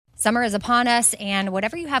Summer is upon us, and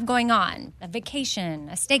whatever you have going on, a vacation,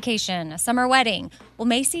 a staycation, a summer wedding, well,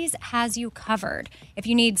 Macy's has you covered. If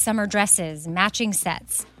you need summer dresses, matching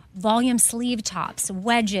sets, volume sleeve tops,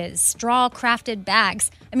 wedges, straw crafted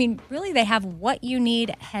bags, really they have what you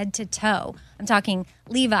need head to toe. I'm talking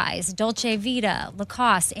Levi's, Dolce Vita,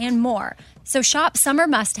 Lacoste, and more. So shop summer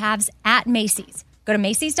must-haves at Macy's. Go to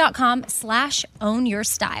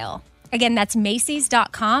Macys.com/ownyourstyle. Again, that's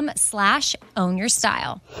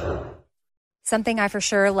Macys.com/ownyourstyle. Something I for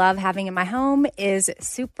sure love having in my home is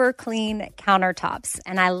super clean countertops,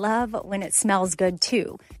 and I love when it smells good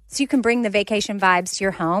too. So you can bring the vacation vibes to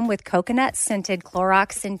your home with coconut-scented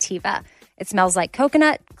Clorox Scentiva. It smells like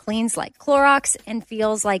coconut, cleans like Clorox, and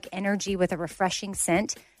feels like energy with a refreshing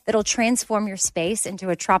scent that'll transform your space into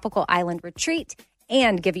a tropical island retreat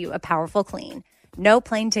and give you a powerful clean. No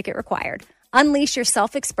plane ticket required. Unleash your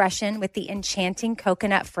self-expression with the enchanting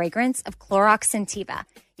coconut fragrance of Clorox Scentiva.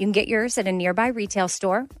 You can get yours at a nearby retail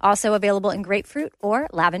store, also available in grapefruit or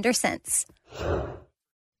lavender scents.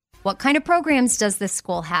 What kind of programs does this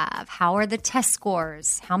school have? How are the test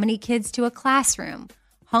scores? How many kids to a classroom?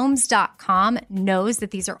 Homes.com knows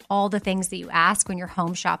that these are all the things that you ask when you're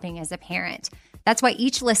home shopping as a parent. That's why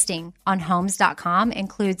each listing on Homes.com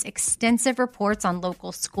includes extensive reports on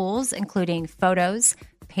local schools, including photos,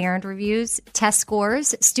 parent reviews, test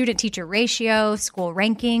scores, student-teacher ratio, school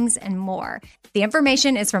rankings, and more. The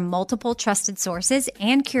information is from multiple trusted sources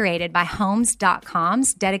and curated by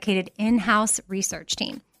Homes.com's dedicated in-house research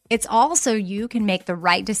team. It's all so you can make the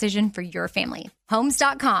right decision for your family.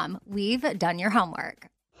 Homes.com, we've done your homework.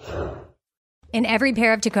 In every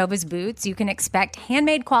pair of Tecovas boots, you can expect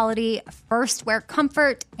handmade quality, first wear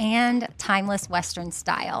comfort, and timeless Western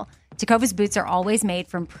style. Tecovas boots are always made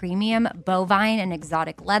from premium bovine and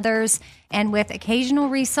exotic leathers, and with occasional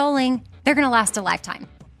resoling, they're going to last a lifetime.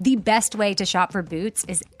 The best way to shop for boots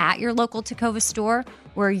is at your local Tecovas store,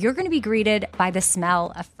 where you're going to be greeted by the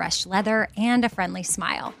smell of fresh leather and a friendly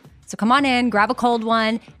smile. So come on in, grab a cold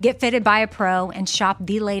one, get fitted by a pro, and shop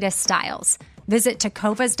the latest styles. Visit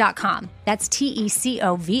Tecovas.com. That's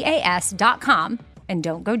Tecovas.com. And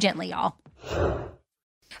don't go gently, y'all.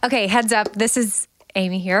 Okay, heads up. This is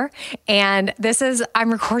Amy here. And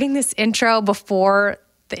I'm recording this intro before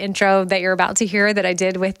the intro that you're about to hear that I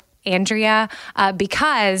did with Andrea,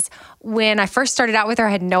 because when I first started out with her,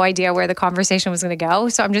 I had no idea where the conversation was going to go.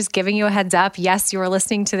 So I'm just giving you a heads up. Yes, you are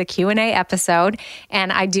listening to the Q&A episode,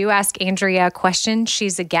 and I do ask Andrea questions.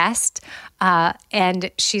 She's a guest,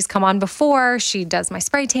 and she's come on before. She does my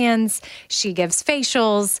spray tans. She gives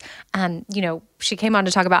facials. She came on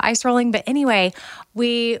to talk about ice rolling. But anyway,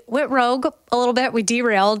 we went rogue a little bit. We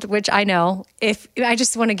derailed, which I know. I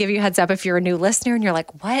just want to give you a heads up if you're a new listener and you're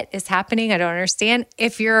like, what is happening? I don't understand.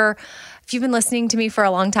 If you've been listening to me for a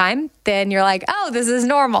long time, then you're like, oh, this is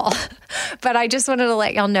normal. But I just wanted to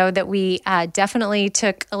let y'all know that we definitely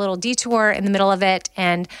took a little detour in the middle of it.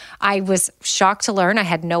 And I was shocked to learn. I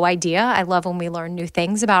had no idea. I love when we learn new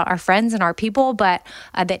things about our friends and our people, but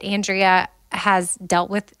that Andrea has dealt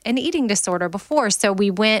with an eating disorder before. So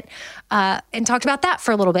we went and talked about that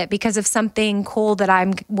for a little bit because of something cool that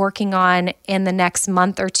I'm working on in the next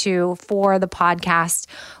month or two for the podcast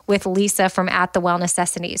with Lisa from At the Well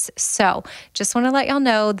Necessities. So just want to let y'all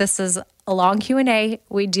know this is a long Q&A.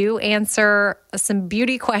 We do answer some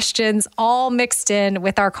beauty questions all mixed in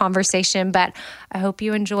with our conversation, but I hope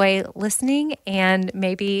you enjoy listening, and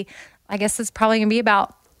maybe, I guess it's probably going to be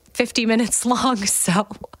about 50 minutes long. So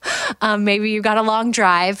maybe you've got a long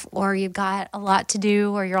drive, or you've got a lot to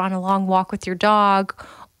do, or you're on a long walk with your dog,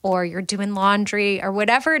 or you're doing laundry, or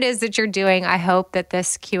whatever it is that you're doing. I hope that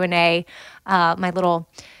this Q&A, my little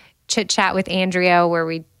chit chat with Andrea, where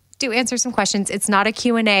we do answer some questions. It's not a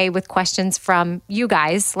Q&A with questions from you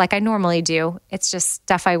guys like I normally do. It's just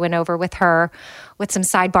stuff I went over with her with some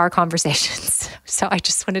sidebar conversations. So I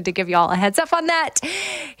just wanted to give you all a heads up on that.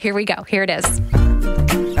 Here we go. Here it is.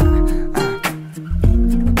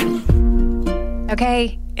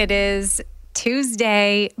 Okay, it is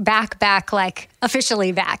Tuesday, back, like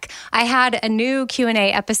officially back. I had a new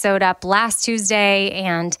Q&A episode up last Tuesday,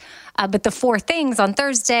 and but the 4 things on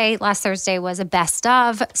Thursday, last Thursday was a best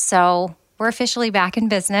of, so we're officially back in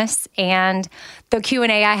business. And the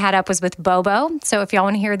Q&A I had up was with Bobo, so if y'all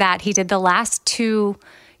want to hear that, he did the last 2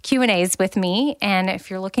 Q&As with me. And if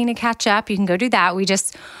you're looking to catch up, you can go do that.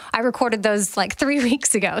 I recorded those like 3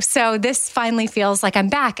 weeks ago. So this finally feels like I'm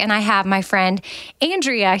back. And I have my friend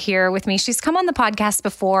Andrea here with me. She's come on the podcast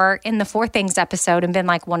before in the 4 Things episode and been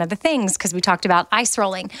like one of the things because we talked about ice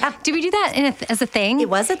rolling. Yeah. Did we do that as a thing? It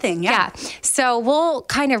was a thing, yeah. So we'll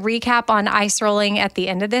kind of recap on ice rolling at the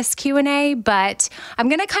end of this Q&A, but I'm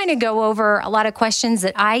going to kind of go over a lot of questions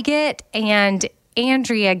that I get and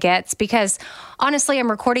Andrea gets because honestly,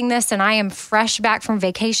 I'm recording this and I am fresh back from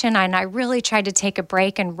vacation and I really tried to take a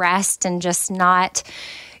break and rest and just not,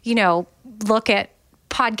 look at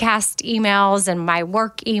podcast emails and my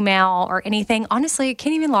work email or anything. Honestly, I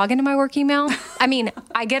can't even log into my work email. I mean,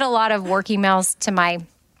 I get a lot of work emails to my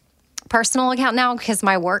personal account now because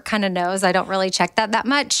my work kind of knows I don't really check that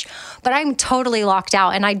much, but I'm totally locked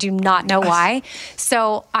out and I do not know why.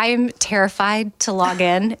 So I'm terrified to log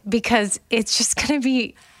in because it's just going to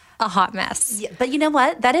be a hot mess. Yeah, but you know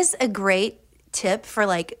what? That is a great tip for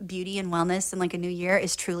like beauty and wellness and like a new year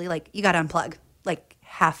is truly like you got to unplug, like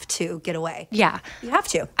have to get away. Yeah. You have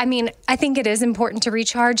to. I mean, I think it is important to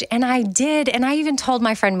recharge and I did. And I even told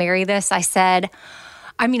my friend Mary this. I said,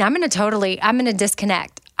 I'm going to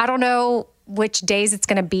disconnect. I don't know which days it's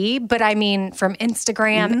going to be, but I mean, from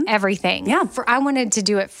Instagram, everything. Yeah. I wanted to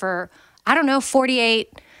do it for,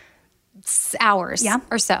 48 hours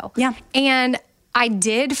or so. Yeah. And I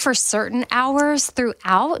did for certain hours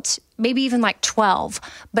throughout, maybe even like 12,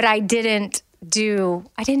 but I didn't do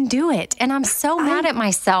it. And I'm so mad at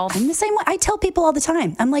myself. I'm the same way. I tell people all the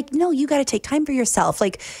time. I'm like, no, you got to take time for yourself.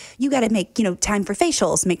 Like you got to make, time for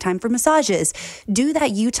facials, make time for massages, do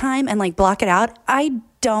that you time and like block it out. I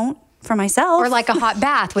don't for myself. Or like a hot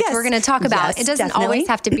bath, which we're going to talk about. Yes, it doesn't definitely. always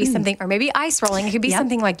have to be something, or maybe ice rolling. It could be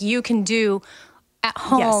something like you can do at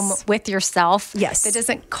home with yourself. Yes. That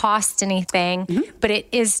doesn't cost anything, but it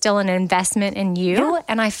is still an investment in you. Yeah.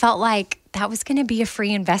 And I felt like that was going to be a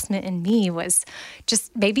free investment in me, was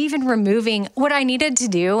just maybe even removing what I needed to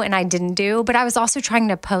do and I didn't do. But I was also trying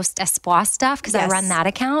to post Espoir stuff because I run that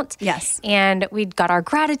account. Yes. And we'd got our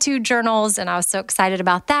gratitude journals and I was so excited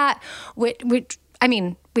about that.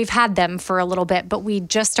 We've had them for a little bit, but we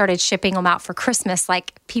just started shipping them out for Christmas.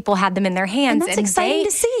 Like people had them in their hands. And that's exciting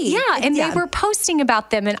to see. Yeah. And they were posting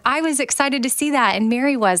about them and I was excited to see that. And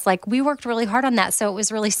Mary was like, we worked really hard on that. So it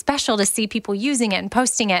was really special to see people using it and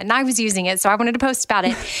posting it. And I was using it. So I wanted to post about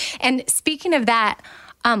it. And speaking of that,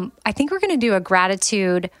 I think we're going to do a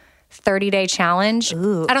gratitude 30-day challenge.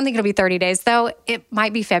 Ooh. I don't think it'll be 30 days though. It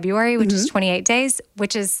might be February, which is 28 days,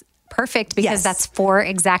 which is perfect because that's 4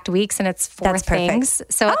 exact weeks and it's 4 things.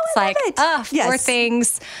 Perfect. So it's like, 4 Yes.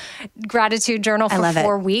 things, gratitude journal for love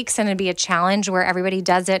 4 weeks. And it'd be a challenge where everybody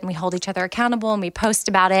does it and we hold each other accountable and we post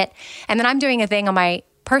about it. And then I'm doing a thing on my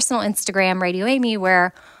personal Instagram, Radio Amy,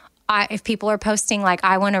 where if people are posting, like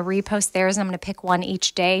I want to repost theirs, I'm going to pick one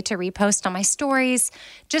each day to repost on my stories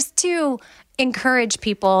just to encourage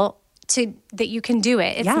people that you can do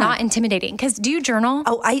it. It's not intimidating. Because do you journal?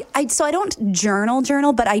 Oh, so I don't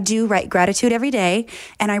journal, but I do write gratitude every day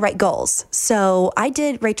and I write goals. So I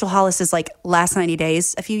did Rachel Hollis's like last 90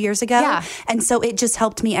 days a few years ago. Yeah. And so it just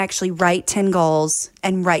helped me actually write 10 goals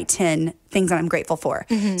and write 10 things that I'm grateful for.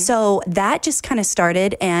 So that just kind of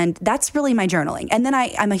started and that's really my journaling. And then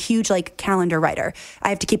I'm a huge like calendar writer. I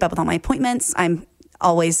have to keep up with all my appointments. I'm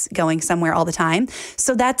always going somewhere all the time.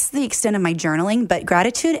 So that's the extent of my journaling. But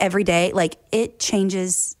gratitude every day, like it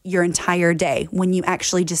changes your entire day when you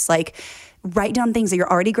actually just like write down things that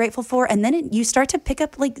you're already grateful for. And then you start to pick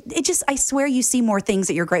up like I swear you see more things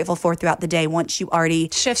that you're grateful for throughout the day once you already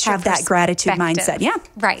have that gratitude mindset. Yeah.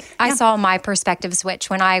 Right. I saw my perspective switch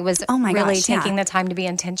when I was taking the time to be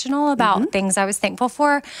intentional about things I was thankful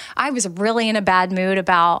for. I was really in a bad mood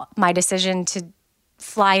about my decision to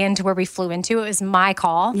fly into where we flew into. It was my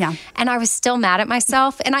call. Yeah. And I was still mad at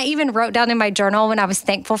myself. And I even wrote down in my journal when I was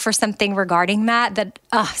thankful for something regarding that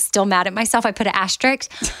still mad at myself. I put an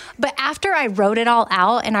asterisk. But after I wrote it all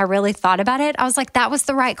out and I really thought about it, I was like, that was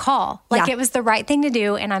the right call. Like it was the right thing to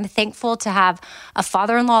do. And I'm thankful to have a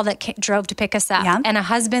father-in-law that drove to pick us up and a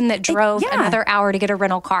husband that drove another hour to get a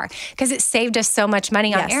rental car because it saved us so much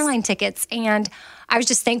money on airline tickets. And I was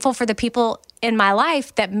just thankful for the people in my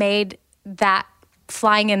life that made that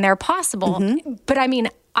flying in there possible. But I mean,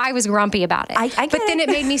 I was grumpy about it. But then it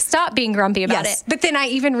made me stop being grumpy about it. But then I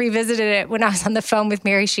even revisited it when I was on the phone with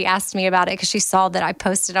Mary. She asked me about it because she saw that I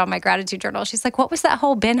posted on my gratitude journal. She's like, what was that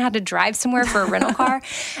whole Ben had to drive somewhere for a rental car?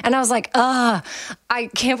 And I was like, I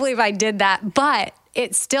can't believe I did that. But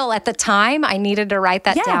it's still at the time I needed to write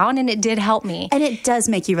that down and it did help me. And it does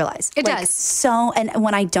make you realize. It does. So, and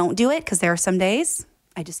when I don't do it, because there are some days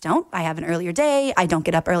I just don't. I have an earlier day. I don't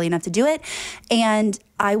get up early enough to do it. And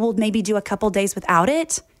I will maybe do a couple days without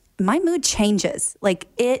it. My mood changes. Like,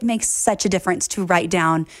 it makes such a difference to write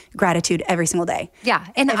down gratitude every single day. Yeah.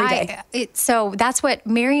 And every day. So that's what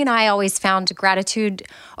Mary and I always found gratitude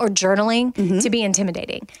or journaling to be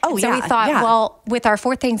intimidating. Oh, so we thought, well, with our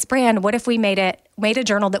Four Things brand, what if we made a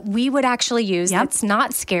journal that we would actually use that's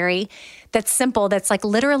not scary, that's simple, that's like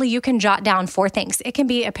literally you can jot down 4 things. It can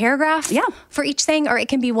be a paragraph for each thing, or it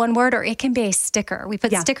can be one word, or it can be a sticker. We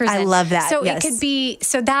put stickers in. I love that. So it could be,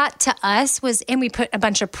 so that to us was, and we put a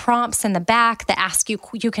bunch of prompts in the back that ask you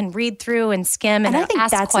can read through and skim and I think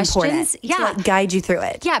ask that's questions. Important to like guide you through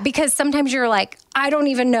it. Yeah, because sometimes you're like, I don't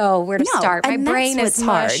even know where to start. My brain is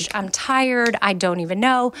mush. hard. I'm tired. I don't even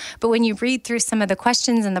know. But when you read through some of the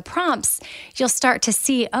questions and the prompts, you'll start to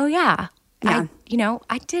see, oh yeah.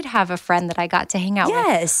 I did have a friend that I got to hang out with.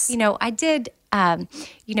 Yes. I did, I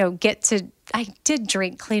did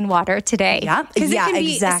drink clean water today. Yeah.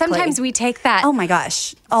 Exactly. Sometimes we take that. Oh my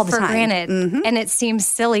gosh. All the for time. granted. And it seems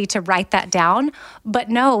silly to write that down. But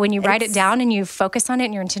no, when you write it down and you focus on it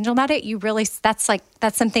and you're intentional about it, you really, that's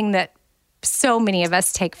something that so many of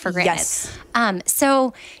us take for granted. Yes.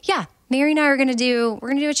 So yeah, Mary and I we're going to do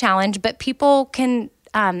a challenge, but people can,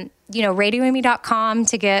 radioamy.com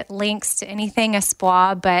to get links to anything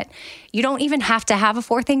Espoir, but you don't even have to have a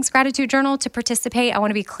 4 Things gratitude journal to participate. I want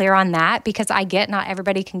to be clear on that because I get not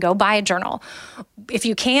everybody can go buy a journal. If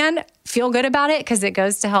you can, feel good about it because it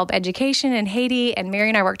goes to help education in Haiti, and Mary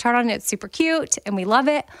and I worked hard on it. It's super cute and we love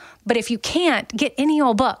it. But if you can't, get any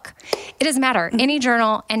old book. It doesn't matter. Any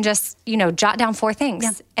journal, and just, jot down 4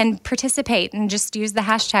 things and participate and just use the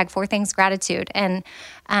hashtag 4 Things gratitude. And,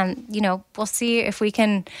 we'll see if we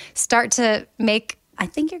can start to make, I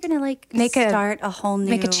think you're going to start a whole new,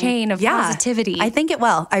 make a chain of positivity. I think it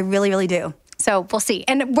will. I really, really do. So we'll see.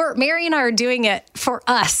 And Mary and I are doing it for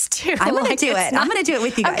us too. I'm going to do it. I'm going to do it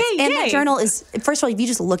with you guys. Okay, and that journal is, first of all, if you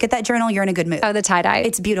just look at that journal, you're in a good mood. Oh, the tie-dye.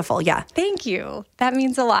 It's beautiful. Yeah. Thank you. That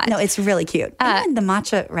means a lot. No, it's really cute. And the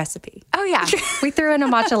matcha recipe. Oh yeah. We threw in a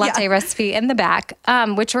matcha latte recipe in the back,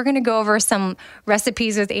 which we're going to go over some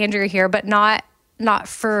recipes with Andrea here, but not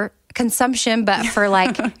for consumption, but for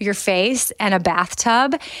like your face and a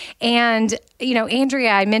bathtub. And,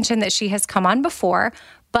 Andrea, I mentioned that she has come on before,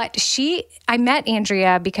 but I met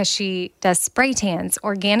Andrea because she does spray tans,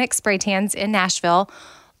 organic spray tans in Nashville.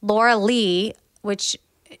 Laura Lee, which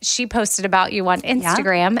she posted about you on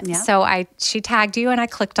Instagram. Yeah. So she tagged you and I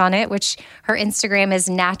clicked on it, which her Instagram is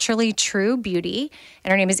Naturally True Beauty.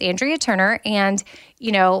 And her name is Andrea Turner. And,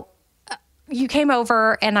 you came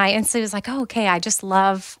over and I instantly was like, oh, okay, I just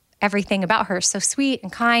love everything about her. So sweet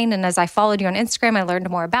and kind. And as I followed you on Instagram, I learned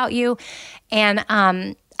more about you. And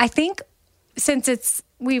I think since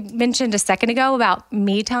we mentioned a second ago about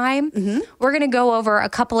me time, we're going to go over a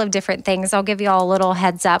couple of different things. I'll give you all a little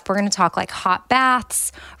heads up. We're going to talk like hot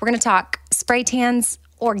baths. We're going to talk spray tans,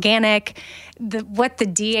 organic, what the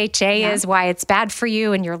DHA is, why it's bad for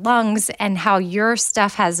you and your lungs, and how your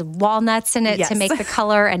stuff has walnuts in it to make the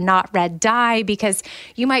color and not red dye, because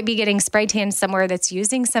you might be getting spray tan somewhere that's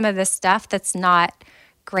using some of this stuff that's not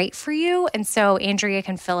great for you. And so Andrea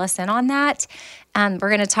can fill us in on that. We're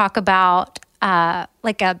going to talk about some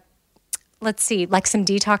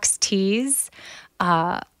detox teas,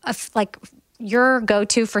 like your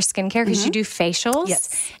go-to for skincare, because you do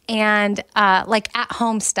facials and like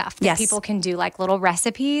at-home stuff that people can do, like little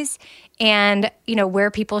recipes, and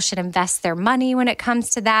where people should invest their money when it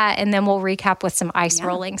comes to that. And then we'll recap with some ice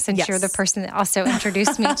rolling, since you're the person that also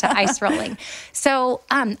introduced me to ice rolling. So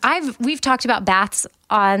we've talked about baths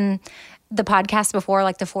on the podcast before,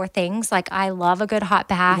 like the 4 things. Like, I love a good hot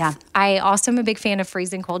bath. Yeah. I also am a big fan of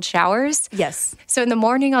freezing cold showers. Yes. So in the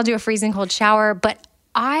morning I'll do a freezing cold shower, but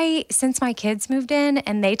since my kids moved in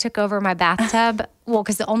and they took over my bathtub,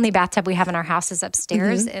 because the only bathtub we have in our house is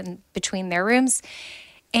upstairs and between their rooms.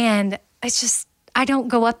 And it's just, I don't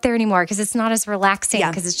go up there anymore because it's not as relaxing,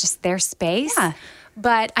 because it's just their space. Yeah.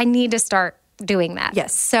 But I need to start doing that.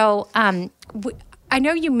 Yes. So, I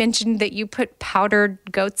know you mentioned that you put powdered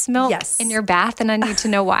goat's milk in your bath, and I need to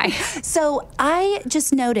know why. So I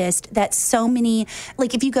just noticed that so many,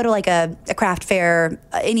 like if you go to like a craft fair,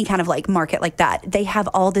 any kind of like market like that, they have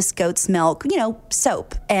all this goat's milk,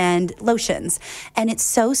 soap and lotions. And it's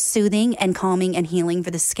so soothing and calming and healing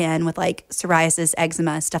for the skin with like psoriasis,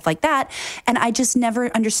 eczema, stuff like that. And I just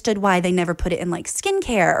never understood why they never put it in like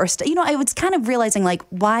skincare or I was kind of realizing like,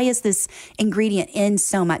 why is this ingredient in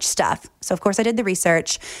so much stuff? So of course I did the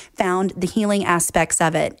research, found the healing aspects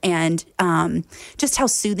of it, and just how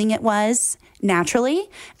soothing it was naturally.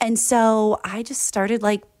 And so I just started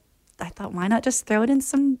like I thought, why not just throw it in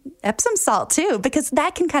some Epsom salt too? Because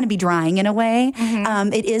that can kind of be drying in a way.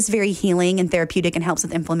 It is very healing and therapeutic and helps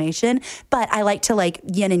with inflammation. But I like to like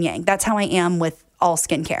yin and yang. That's how I am with all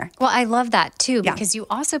skincare. Well, I love that too, because you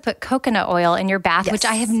also put coconut oil in your bath, which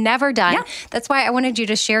I have never done. Yeah. That's why I wanted you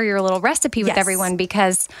to share your little recipe with everyone,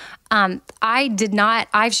 because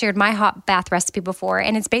I've shared my hot bath recipe before,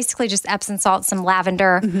 and it's basically just Epsom salt, some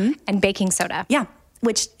lavender, and baking soda. Yeah.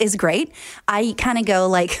 Which is great. I kind of go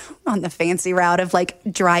like on the fancy route of like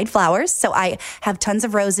dried flowers. So I have tons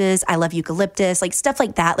of roses. I love eucalyptus, like stuff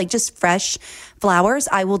like that, like just fresh flowers.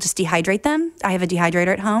 I will just dehydrate them. I have a dehydrator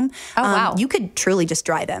at home. Oh, wow. You could truly just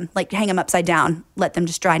dry them, like hang them upside down, let them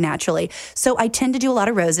just dry naturally. So I tend to do a lot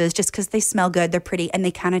of roses just because they smell good. They're pretty, and they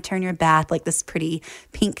kind of turn your bath like this pretty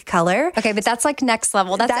pink color. Okay, but that's like next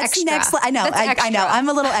level. That's extra. I know. I know. I'm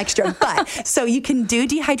a little extra. But so you can do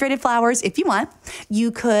dehydrated flowers if you want. You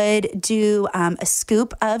could do a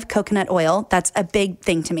scoop of coconut oil. That's a big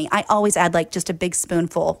thing to me. I always add like just a big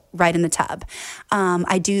spoonful right in the tub.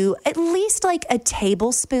 I do at least like a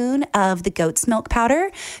tablespoon of the goat's milk powder,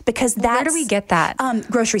 because that's... Where do we get that?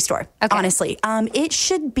 Grocery store, honestly. It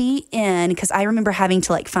should be in, because I remember having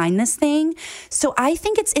to like find this thing. So I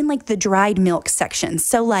think it's in like the dried milk section.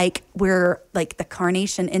 So like we're like the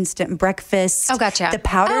Carnation instant breakfast. Oh, gotcha. The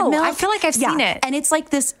powdered milk. I feel like I've seen it. And it's like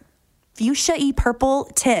this fuchsia-y purple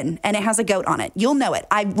tin, and it has a goat on it. You'll know it.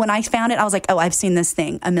 When I found it, I was like, oh, I've seen this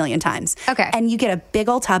thing a million times. Okay. And you get a big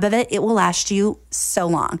old tub of it. It will last you so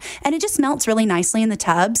long. And it just melts really nicely in the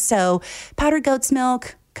tub. So powdered goat's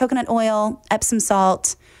milk, coconut oil, Epsom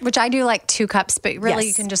salt. Which I do like 2 cups, but really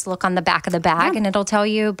you can just look on the back of the bag and it'll tell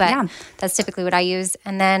you. But that's typically what I use.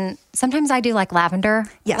 And then sometimes I do like lavender,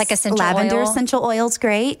 like essential lavender oil. essential oil's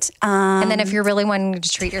great. And then if you're really wanting to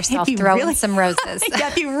treat yourself, throw in some roses.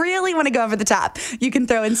 If you really want to go over the top, you can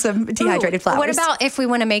throw in some dehydrated flowers. What about if we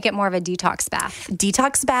want to make it more of a detox bath?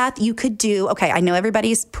 Detox bath, you could do, I know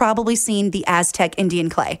everybody's probably seen the Aztec Indian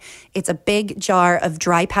clay. It's a big jar of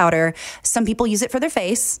dry powder. Some people use it for their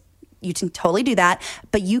face. You can totally do that,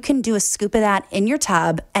 but you can do a scoop of that in your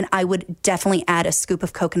tub, and I would definitely add a scoop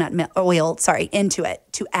of coconut oil, into it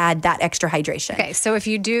to add that extra hydration. Okay, so if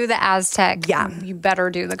you do the Aztec, you better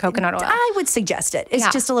do the coconut oil. I would suggest it.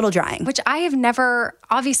 It's just a little drying. Which I have never,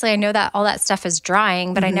 obviously I know that all that stuff is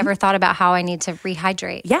drying, but I never thought about how I need to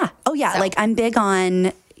rehydrate. Yeah. Oh, yeah. So. Like I'm big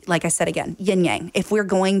on... Like I said, again, yin yang. If we're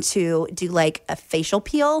going to do like a facial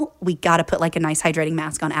peel, we got to put like a nice hydrating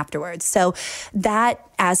mask on afterwards. So that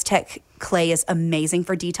Aztec clay is amazing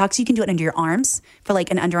for detox. You can do it under your arms for like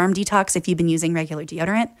an underarm detox if you've been using regular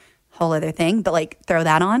deodorant. Whole other thing, but like throw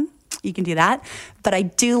that on. You can do that. But I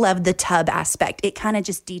do love the tub aspect. It kind of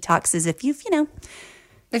just detoxes if you've,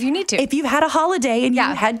 if you need to. If you've had a holiday and you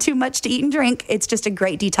had too much to eat and drink, it's just a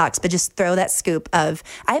great detox. But just throw that scoop of,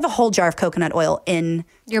 I have a whole jar of coconut oil in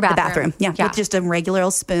your bathroom. Yeah, with just a regular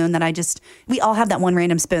old spoon that we all have that one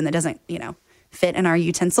random spoon that doesn't, fit in our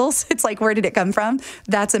utensils. It's like, where did it come from?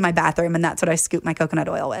 That's in my bathroom, and that's what I scoop my coconut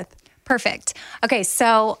oil with. Perfect. Okay,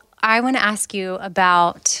 so I want to ask you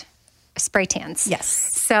about spray tans. Yes.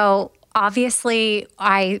 So obviously,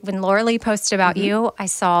 when Laura Lee posted about you, I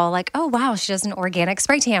saw like, oh, wow, she does an organic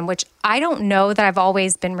spray tan, which I don't know that I've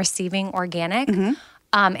always been receiving organic.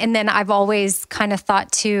 And then I've always kind of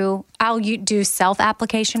thought I'll do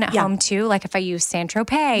self-application at home too, like if I use Saint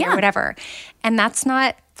Tropez or whatever. And that's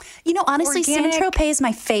not honestly, organic. Saint Tropez is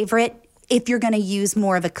my favorite. If you're going to use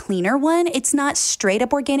more of a cleaner one, it's not straight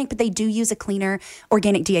up organic, but they do use a cleaner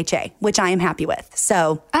organic DHA, which I am happy with.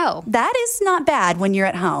 So that is not bad when you're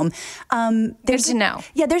at home. Good to know.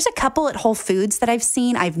 Yeah, there's a couple at Whole Foods that I've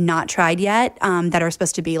seen. I've not tried yet that are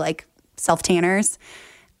supposed to be like self-tanners.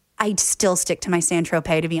 I still stick to my Saint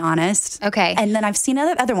Tropez, to be honest. Okay. And then I've seen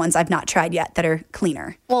other ones I've not tried yet that are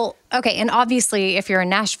cleaner. Well, okay. And obviously, if you're in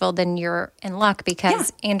Nashville, then you're in luck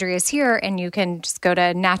because Andrea's here and you can just go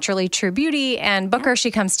to Naturally True Beauty and book her.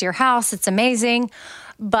 She comes to your house. It's amazing.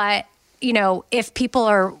 But, if people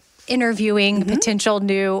are interviewing potential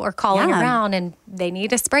new or calling around and they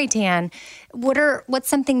need a spray tan, what's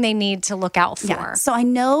something they need to look out for? Yeah. So I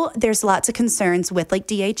know there's lots of concerns with like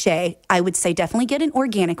DHA. I would say definitely get an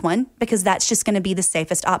organic one because that's just going to be the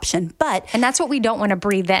safest option. And that's what we don't want to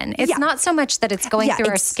breathe in. It's not so much that it's going through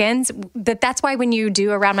our skins, that's why when you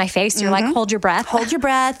do around my face, you're like, hold your breath. Hold your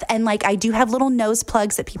breath. And like I do have little nose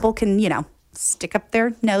plugs that people can, stick up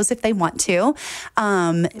their nose if they want to.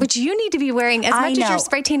 Which you need to be wearing as much as you're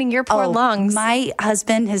spray tanning your poor lungs. My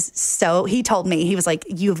husband he told me, he was like,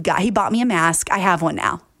 he bought me a mask. I have one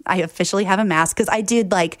now. I officially have a mask because I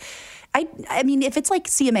did like, I mean, if it's like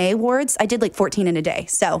CMA awards, I did like 14 in a day.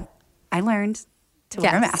 So I learned to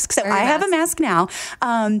wear a mask. So I have a mask now.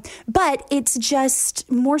 But it's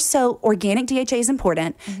just more so organic DHA is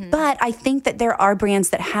important. But I think that there are brands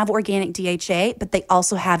that have organic DHA, but they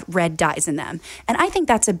also have red dyes in them. And I think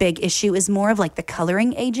that's a big issue, is more of like the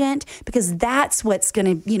coloring agent, because that's what's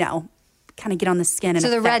going to, kind of get on the skin. And so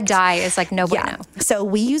the red dye is like no bueno. So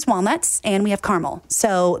we use walnuts and we have caramel.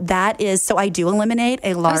 So I do eliminate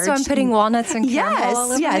a large. Oh, so I'm putting walnuts and caramel all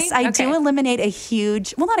over me? Yes. I do eliminate a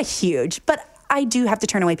huge, well, not a huge, but I do have to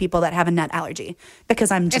turn away people that have a nut allergy because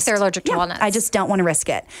if they're allergic to walnuts. I just don't want to risk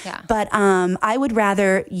it. Yeah. But I would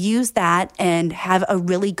rather use that and have a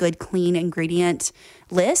really good clean ingredient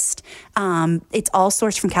list. It's all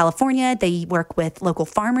sourced from California. They work with local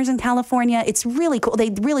farmers in California. It's really cool.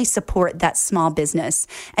 They really support that small business.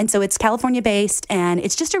 And so it's California based, and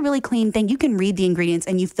it's just a really clean thing. You can read the ingredients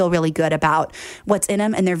and you feel really good about what's in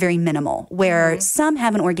them, and they're very minimal, where some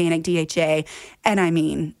have an organic DHA, and I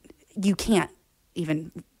mean, you can't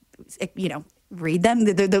even, read them.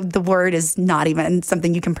 The word is not even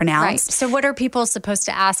something you can pronounce. Right. So what are people supposed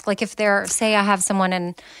to ask? Like if say I have someone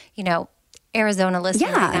in, Arizona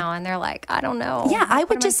listening right now, and they're like, I don't know. Yeah, I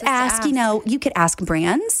would just ask, you could ask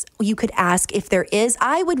brands. You could ask if there is.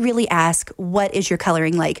 I would really ask, what is your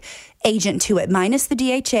coloring agent to it? Minus the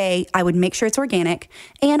DHA, I would make sure it's organic,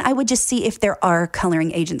 and I would just see if there are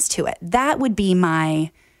coloring agents to it. That would be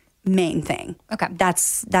my main thing. Okay.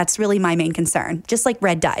 That's really my main concern. Just like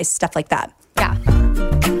red dyes, stuff like that. Yeah.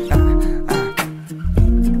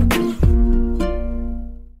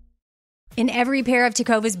 In every pair of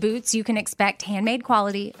Tecovas boots, you can expect handmade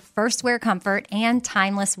quality, first wear comfort, and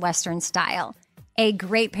timeless Western style. A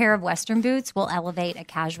great pair of Western boots will elevate a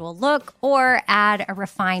casual look or add a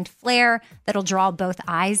refined flair that'll draw both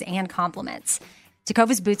eyes and compliments.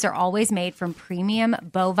 Tecovas boots are always made from premium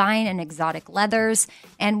bovine and exotic leathers,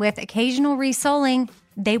 and with occasional resoling,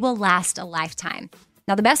 they will last a lifetime.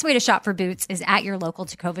 Now, the best way to shop for boots is at your local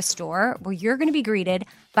Tecovas store, where you're going to be greeted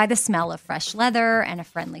by the smell of fresh leather and a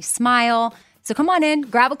friendly smile. So come on in,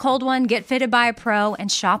 grab a cold one, get fitted by a pro,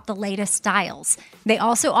 and shop the latest styles. They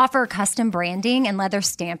also offer custom branding and leather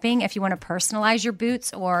stamping if you want to personalize your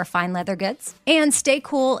boots or fine leather goods. And stay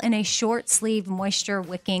cool in a short sleeve moisture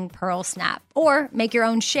wicking pearl snap. Or make your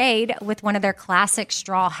own shade with one of their classic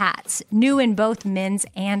straw hats, new in both men's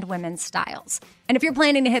and women's styles. And if you're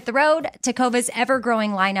planning to hit the road, Tecovas'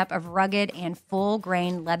 ever-growing lineup of rugged and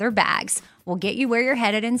full-grain leather bags will get you where you're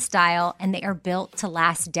headed in style, and they are built to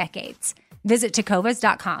last decades. Visit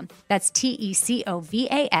Tecovas.com. That's Tecovas.com.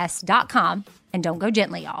 And don't go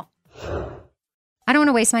gently, y'all. I don't want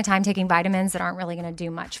to waste my time taking vitamins that aren't really going to do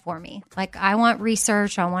much for me. Like, I want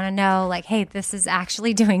research. I want to know, hey, this is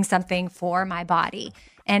actually doing something for my body.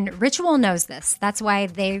 And Ritual knows this. That's why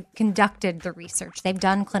they conducted the research. They've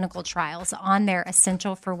done clinical trials on their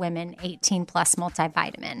Essential for Women 18 Plus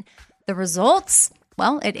multivitamin. The results?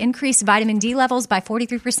 Well, it increased vitamin D levels by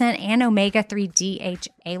 43% and omega-3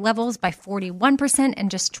 DHA levels by 41% in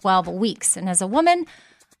just 12 weeks. And as a woman,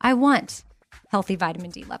 I want healthy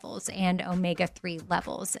vitamin D levels and omega-3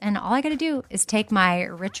 levels. And all I got to do is take my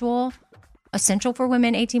Ritual Essential for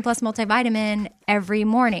Women 18 Plus multivitamin every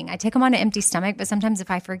morning. I take them on an empty stomach, but sometimes if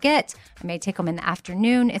I forget, I may take them in the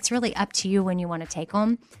afternoon. It's really up to you when you want to take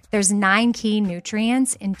them. There's 9 key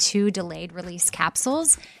nutrients in 2 delayed release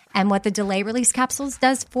capsules. And what the delay release capsules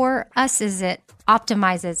does for us is it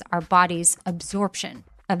optimizes our body's absorption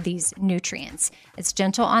of these nutrients. It's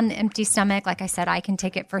gentle on the empty stomach. Like I said, I can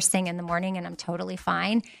take it first thing in the morning and I'm totally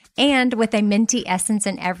fine. And with a minty essence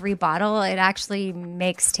in every bottle, it actually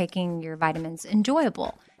makes taking your vitamins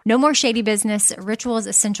enjoyable. No more shady business. Ritual's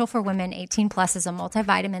Essential for Women 18 Plus is a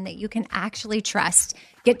multivitamin that you can actually trust.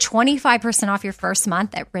 Get 25% off your first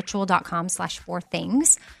month at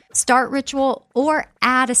ritual.com/4things. Start Ritual or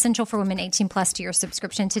add Essential for Women 18 Plus to your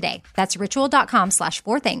subscription today. That's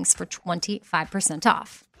ritual.com/4things for 25%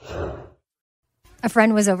 off. A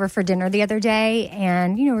friend was over for dinner the other day,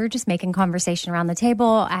 and, we were just making conversation around the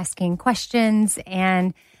table, asking questions.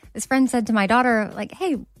 And this friend said to my daughter,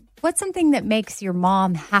 hey, what's something that makes your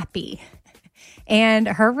mom happy? And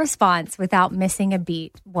her response, without missing a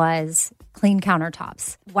beat, was clean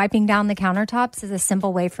countertops. Wiping down the countertops is a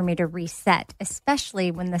simple way for me to reset,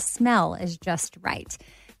 especially when the smell is just right.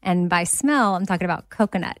 And by smell, I'm talking about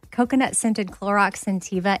coconut. Coconut-scented Clorox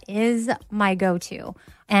Scentiva is my go-to.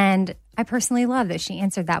 And I personally love that she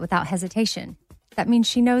answered that without hesitation. That means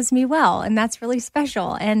she knows me well, and that's really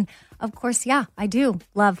special. And of course, yeah, I do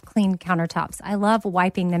love clean countertops. I love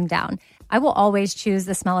wiping them down. I will always choose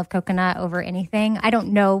the smell of coconut over anything. I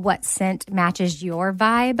don't know what scent matches your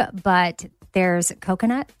vibe, but there's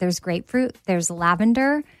coconut, there's grapefruit, there's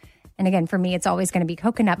lavender, And again, for me, it's always going to be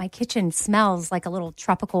coconut. My kitchen smells like a little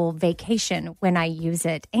tropical vacation when I use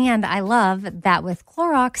it. And I love that with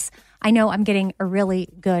Clorox, I know I'm getting a really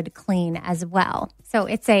good clean as well. So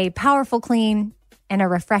it's a powerful clean and a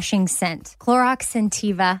refreshing scent. Clorox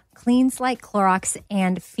Scentiva cleans like Clorox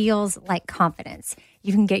and feels like confidence.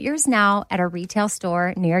 You can get yours now at a retail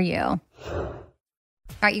store near you.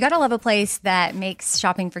 All right, you got to love a place that makes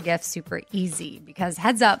shopping for gifts super easy because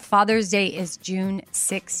heads up, Father's Day is June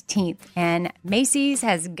 16th and Macy's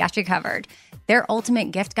has got you covered. Their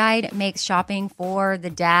ultimate gift guide makes shopping for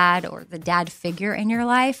the dad or the dad figure in your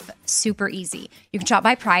life super easy. You can shop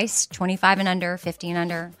by price, 25 and under, 50 and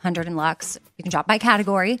under, 100 and lux. You can shop by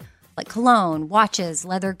category, like cologne, watches,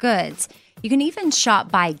 leather goods. You can even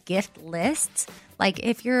shop by gift lists. Like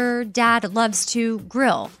if your dad loves to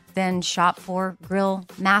grill, then shop for grill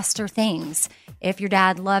master things. If your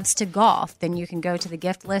dad loves to golf, then you can go to the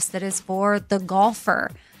gift list that is for the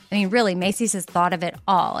golfer. I mean, really, Macy's has thought of it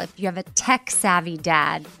all. If you have a tech-savvy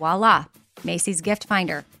dad, voila, Macy's Gift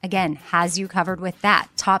Finder, again, has you covered with that.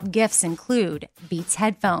 Top gifts include Beats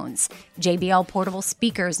headphones, JBL portable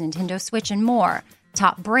speakers, Nintendo Switch, and more.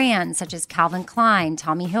 Top brands such as Calvin Klein,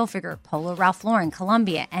 Tommy Hilfiger, Polo Ralph Lauren,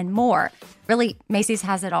 Columbia, and more. Really, Macy's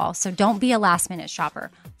has it all, so don't be a last-minute shopper.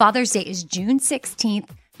 Father's Day is June 16th.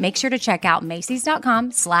 Make sure to check out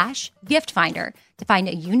Macys.com/gift finder to find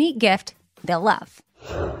a unique gift they'll love.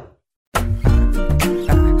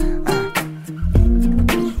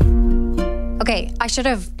 Okay, I should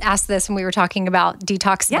have asked this when we were talking about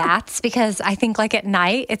detox baths because I think like at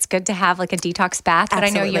night it's good to have like a detox bath. But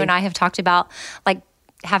Absolutely. I know you and I have talked about like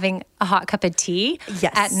having a hot cup of tea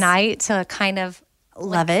at night to kind of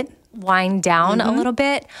Love it. wind down a little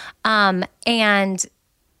bit. And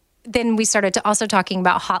then we started to also talking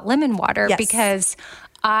about hot lemon water because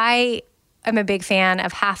I am a big fan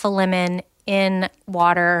of half a lemon in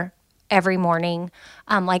water every morning,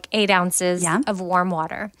 like 8 ounces of warm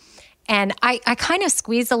water. And I kind of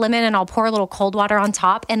squeeze the lemon and I'll pour a little cold water on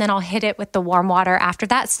top and then I'll hit it with the warm water after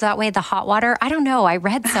that. So that way the hot water, I don't know, I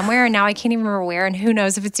read somewhere and now I can't even remember where and who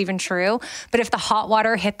knows if it's even true. But if the hot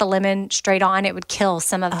water hit the lemon straight on, it would kill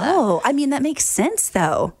some of the... Oh, I mean, that makes sense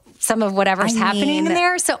though. Some of whatever's happening in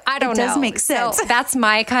there. So I don't know. It does make sense. So that's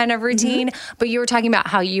my kind of routine. But you were talking about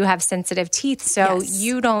how you have sensitive teeth. So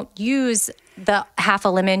you don't use the half a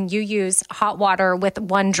lemon. You use hot water with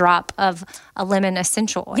 1 drop of a lemon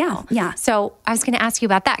essential oil. Yeah. So I was going to ask you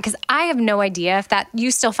about that because I have no idea if that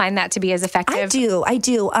you still find that to be as effective. I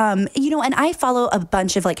do. And I follow a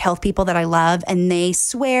bunch of like health people that I love and they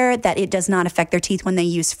swear that it does not affect their teeth when they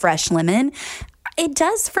use fresh lemon. It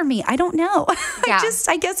does for me. I don't know.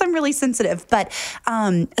 I guess I'm really sensitive. But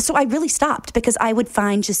so I really stopped because I would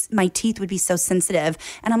find just my teeth would be so sensitive.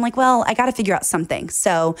 And I'm like, well, I got to figure out something.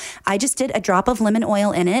 So I just did a drop of lemon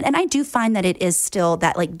oil in it. And I do find that it is still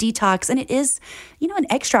that like detox and it is, an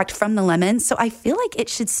extract from the lemon. So I feel like it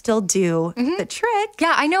should still do the trick.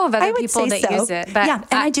 Yeah, I know of other people that use it. But and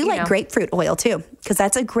I do like grapefruit oil too because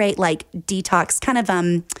that's a great like detox kind of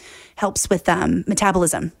helps with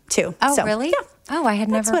metabolism too. Oh, so, really? Yeah. Oh, I had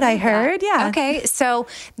never That's what I heard, yeah. Okay, so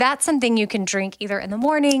that's something you can drink either in the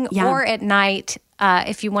morning or at night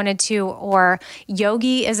if you wanted to. Or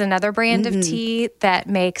Yogi is another brand of tea that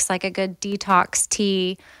makes like a good detox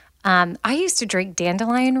tea. I used to drink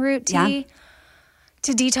dandelion root tea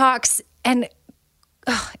to detox and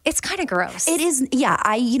it's kind of gross. It is,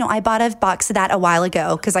 I bought a box of that a while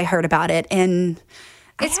ago because I heard about it and...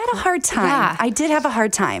 I had a hard time. Yeah. I did have a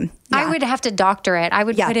hard time. Yeah. I would have to doctor it. I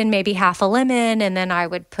would put in maybe half a lemon and then I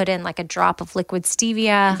would put in like a drop of liquid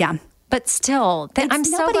stevia. Yeah. But still, I'm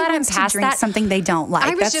so glad I'm past to drink that. something they don't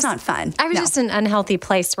like. That's not fun. I was just in an unhealthy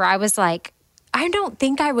place where I was like, I don't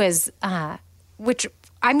think I was, which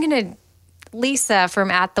I'm going to, Lisa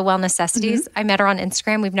from At the Well Necessities, I met her on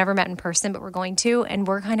Instagram. We've never met in person, but we're going to. And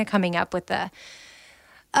we're kind of coming up with a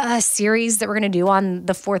series that we're going to do on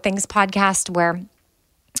the 4 Things podcast where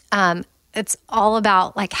it's all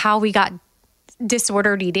about like how we got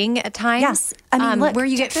disordered eating at times. Yes. I mean, look, where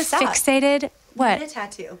you get fixated. What? Get a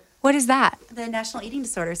tattoo. What is that? The National Eating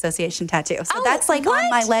Disorder Association tattoo. So that's like on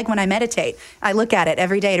my leg when I meditate. I look at it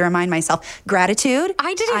every day to remind myself. Gratitude.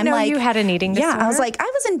 I didn't know you had an eating disorder. Yeah, I was like, I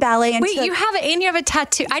was in ballet. And wait, you have it and you have a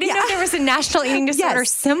tattoo. I didn't know there was a National Eating Disorder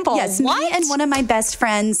symbol. Yes, what? Me and one of my best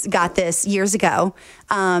friends got this years ago.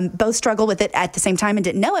 Both struggled with it at the same time and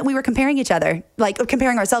didn't know it. We were comparing each other, like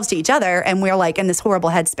comparing ourselves to each other, and we were like in this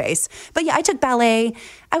horrible headspace. But yeah, I took ballet.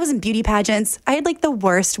 I was in beauty pageants. I had like the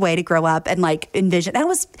worst way to grow up and like envision. That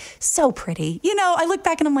was so pretty. I look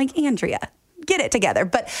back and I'm like, Andrea, get it together.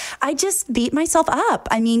 But I just beat myself up.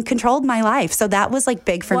 I mean, controlled my life. So that was like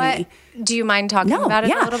big for me. Do you mind talking about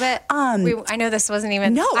it a little bit? I know this wasn't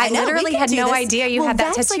even. No, I literally had no idea you had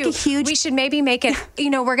that tattoo. Like a huge. We should maybe make it.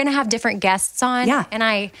 We're going to have different guests on. Yeah.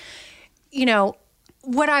 And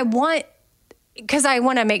what I want, because I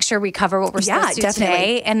want to make sure we cover what we're supposed to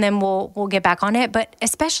today, and then we'll get back on it. But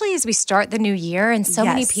especially as we start the new year, and so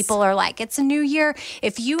many people are like, "It's a new year."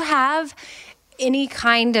 If you have any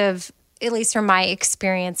kind of, at least from my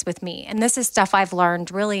experience with me, and this is stuff I've learned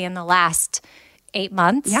really in the last 8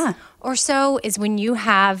 months or so, is when you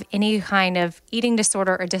have any kind of eating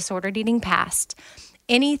disorder or disordered eating past,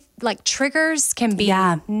 any like triggers can be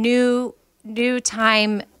new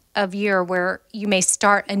time of year where you may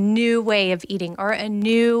start a new way of eating, or a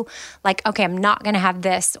new, like, okay, I'm not going to have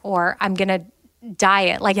this, or I'm going to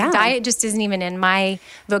diet. Like diet just isn't even in my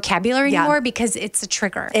vocabulary anymore because it's a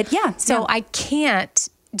trigger. So I can't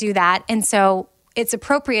do that. And so it's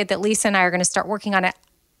appropriate that Lisa and I are going to start working on it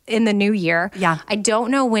in the new year. I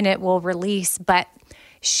don't know when it will release, but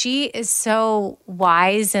she is so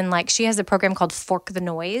wise, and like she has a program called Fork the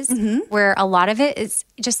Noise, where a lot of it is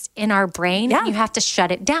just in our brain. And you have to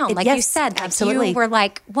shut it down. Like you said, absolutely. You were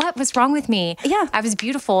like, what was wrong with me? I was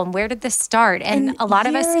beautiful. And where did this start? And a lot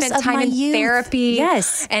of us spent time in therapy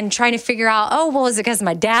and trying to figure out, is it because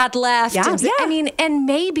my dad left? I mean, and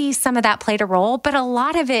maybe some of that played a role, but a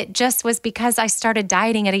lot of it just was because I started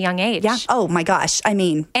dieting at a young age. Oh my gosh. I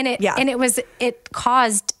mean, and it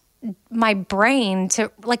caused my brain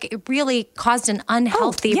to, like, it really caused an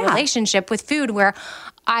unhealthy relationship with food, where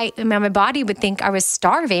my body would think I was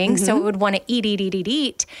starving, so it would want to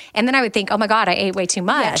eat. And then I would think, oh my God, I ate way too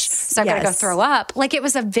much. So I got to go throw up. Like, it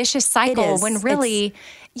was a vicious cycle when really,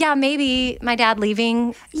 maybe my dad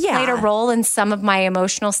leaving played a role in some of my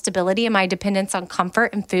emotional stability and my dependence on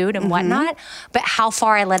comfort and food and whatnot. But how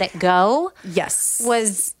far I let it go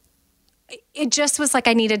it just was like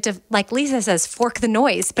I needed to, like Lisa says, fork the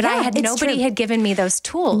noise. But nobody had given me those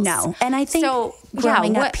tools. No. And I think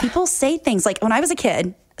growing up, people say things like, when I was a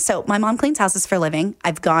kid, so my mom cleans houses for a living.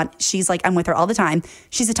 She's like, I'm with her all the time.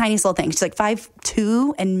 She's the tiniest little thing. She's like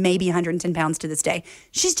 5'2" and maybe 110 pounds to this day.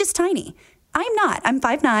 She's just tiny. I'm not. I'm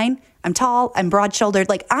 5'9". I'm tall. I'm broad-shouldered.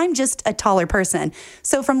 Like, I'm just a taller person.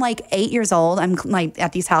 So from like 8 years old, I'm like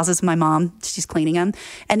at these houses with my mom. She's cleaning them.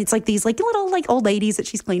 And it's like these like little like old ladies that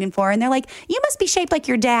she's cleaning for. And they're like, you must be shaped like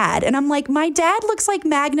your dad. And I'm like, my dad looks like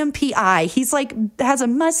Magnum PI. He's like, has a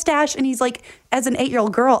mustache. And he's like, as an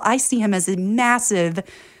 8-year-old girl, I see him as a massive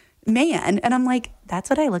man. And I'm like, that's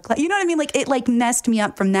what I look like. You know what I mean? Like, it like messed me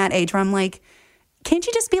up from that age where I'm like, can't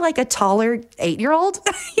you just be like a taller 8-year-old?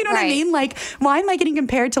 You know what I mean? Like, why am I getting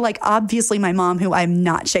compared to like obviously my mom, who I'm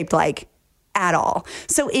not shaped like at all?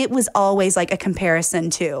 So it was always like a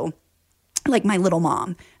comparison to like my little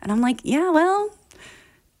mom. And I'm like,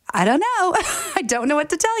 I don't know. I don't know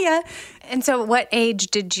what to tell you. And so what age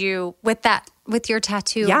did you, with your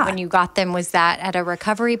tattoo, when you got them, was that at a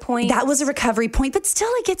recovery point? That was a recovery point, but still,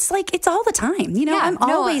 it's all the time. I'm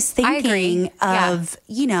always thinking of,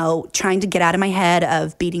 trying to get out of my head,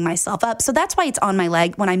 of beating myself up. So that's why it's on my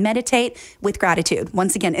leg. When I meditate with gratitude,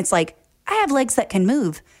 once again, it's like, I have legs that can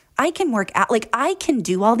move. I can work out. Like, I can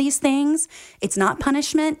do all these things. It's not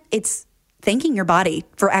punishment. It's thanking your body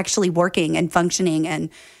for actually working and functioning. And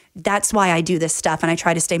that's why I do this stuff, and I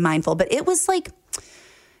try to stay mindful. But it was like,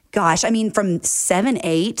 gosh, I mean, from 7,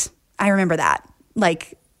 8, I remember that.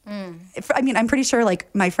 Like, I'm pretty sure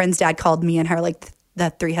like my friend's dad called me and her like the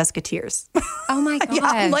Three Husketeers. Oh my gosh.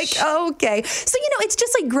 I'm like, okay. So, it's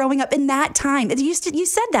just like growing up in that time. You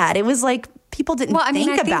said that. It was like people didn't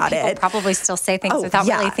think about it. People probably still say things without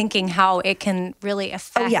really thinking how it can really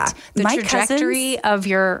affect the trajectory of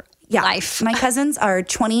your life. My cousins are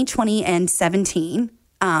 20, 20, and 17.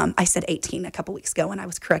 I said 18 a couple weeks ago and I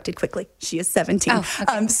was corrected quickly. She is 17. Oh,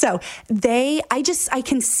 okay. So I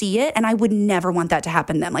can see it, and I would never want that to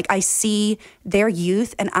happen to them. Like, I see their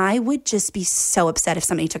youth, and I would just be so upset if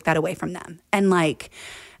somebody took that away from them. And like,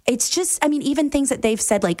 it's just, even things that they've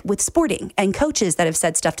said, like with sporting and coaches that have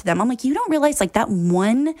said stuff to them. I'm like, you don't realize like that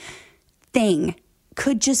one thing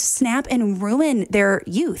could just snap and ruin their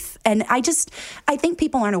youth. And I think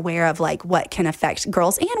people aren't aware of like what can affect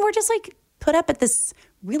girls. And we're just like put up at this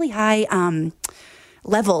really high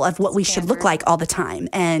level of what we should look like all the time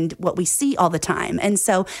and what we see all the time. And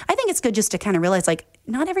so I think it's good just to kind of realize like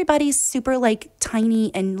not everybody's super like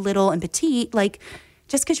tiny and little and petite. Like,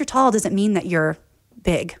 just because you're tall doesn't mean that you're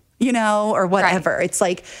big, or whatever. Right. It's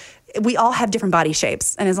like we all have different body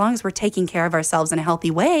shapes. And as long as we're taking care of ourselves in a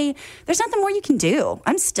healthy way, there's nothing more you can do.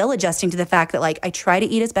 I'm still adjusting to the fact that like I try to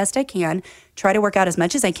eat as best I can, try to work out as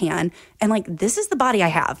much as I can. And like, this is the body I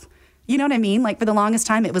have. You know what I mean? Like for the longest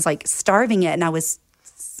time, it was like starving it, and I was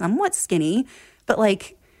somewhat skinny, but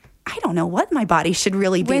like, I don't know what my body should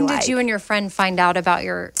really be like. When did you and your friend find out about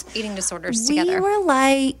your eating disorders together? We were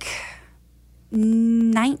like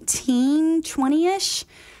 19, 20-ish.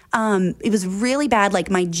 It was really bad,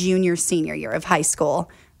 like my junior, senior year of high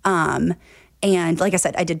school. And like I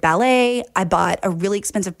said, I did ballet. I bought a really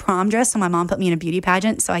expensive prom dress, so my mom put me in a beauty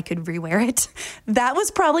pageant so I could rewear it. That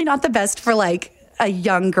was probably not the best for like a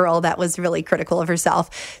young girl that was really critical of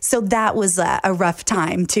herself. So that was a rough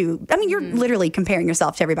time to, I mean, you're literally comparing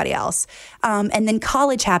yourself to everybody else. And then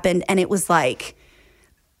college happened, and it was like,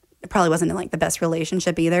 it probably wasn't in like the best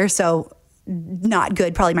relationship either. So not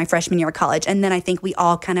good, probably my freshman year of college. And then I think we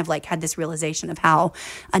all kind of like had this realization of how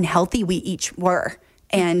unhealthy we each were.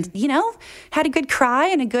 And, you know, had a good cry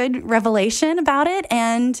and a good revelation about it.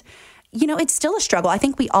 And, you know, it's still a struggle. I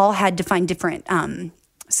think we all had to find different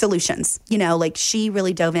solutions. You know, like she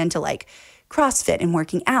really dove into like CrossFit and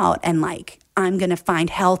working out, and like, I'm going to find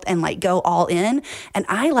health and like go all in. And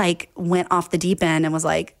I like went off the deep end and was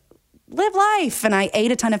like, live life. And I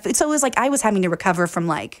ate a ton of food. So it was like I was having to recover from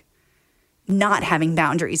like not having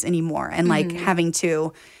boundaries anymore, and like having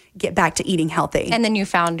to get back to eating healthy. And then you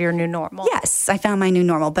found your new normal. Yes, I found my new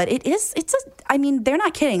normal. But I mean, they're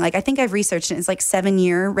not kidding. Like, I think I've researched it. It's like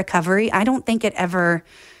 7-year recovery. I don't think I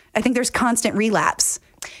think there's constant relapse.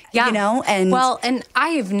 Yeah. You know? And and I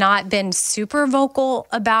have not been super vocal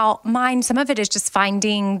about mine. Some of it is just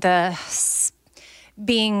finding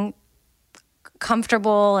being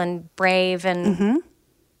comfortable and brave and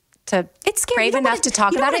it's scary. brave enough to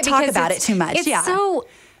talk about it. Talk about it too much. It's so,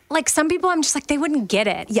 like, some people, I'm just like, they wouldn't get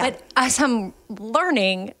it. Yeah. But as I'm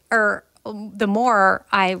learning, or the more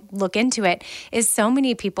I look into it, is so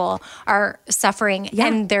many people are suffering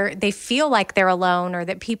and they feel like they're alone, or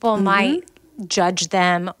that people might judge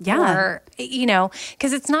them, or, you know,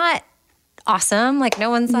 because it's not awesome. Like, no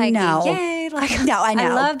one's like, yay. Like, no, I know.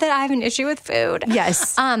 I love that I have an issue with food.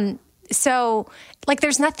 Yes. So, like,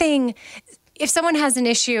 there's nothing. If someone has an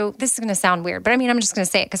issue, this is going to sound weird, but I mean, I'm just going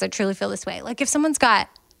to say it because I truly feel this way. Like, if someone's got,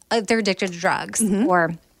 they're addicted to drugs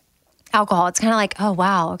or alcohol, it's kind of like, oh,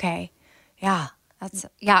 wow, okay. Yeah,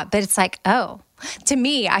 but it's like, oh, to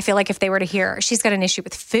me, I feel like if they were to hear she's got an issue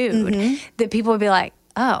with food, that people would be like,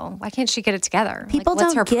 oh, why can't she get it together? People like,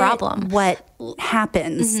 what's don't her get problem? What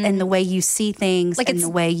happens and the way you see things, like, and the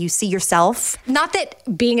way you see yourself. Not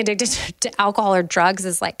that being addicted to alcohol or drugs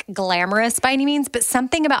is like glamorous by any means, but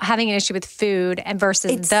something about having an issue with food and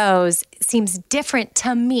versus those seems different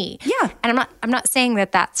to me. Yeah. And I'm not saying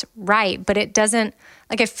that that's right, but it doesn't,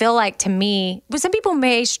 like, I feel like, to me, but some people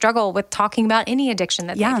may struggle with talking about any addiction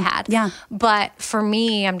that they've had. Yeah. But for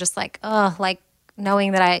me, I'm just like, oh, like,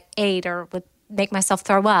 knowing that I ate or would make myself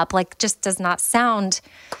throw up, like, just does not sound,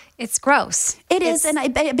 it's gross. It is. And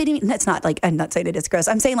that's not like, I'm not saying it is gross.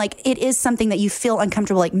 I'm saying, like, it is something that you feel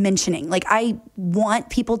uncomfortable, like, mentioning. Like, I want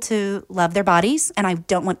people to love their bodies, and I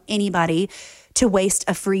don't want anybody to waste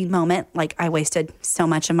a free moment. Like, I wasted so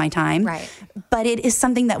much of my time. Right. But it is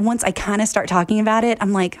something that once I kind of start talking about it,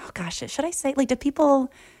 I'm like, oh gosh, should I say, like, do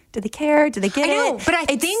they care? Do they get it? I know, but I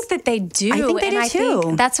think that they do. I think they do too.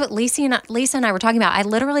 Think that's what Lisa and I were talking about. I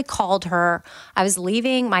literally called her. I was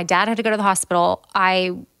leaving. My dad had to go to the hospital.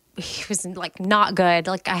 He was like not good.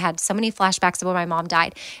 Like, I had so many flashbacks of when my mom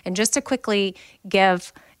died. And just to quickly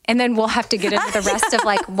give, and then we'll have to get into the rest of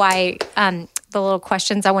like why, the little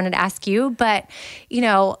questions I wanted to ask you. But, you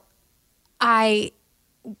know, I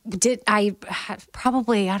had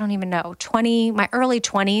probably, I don't even know, my early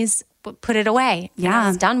 20s, put it away. Yeah. I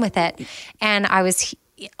was done with it. And I was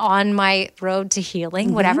on my road to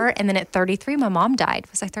healing, whatever. And then at 33, my mom died.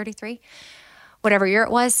 Was I 33? Whatever year it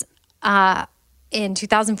was, in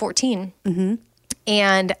 2014.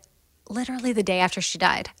 And literally the day after she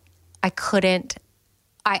died, I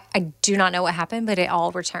do not know what happened, but it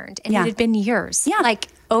all returned. And it had been years. Yeah. Like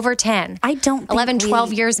over 10. I don't think 11,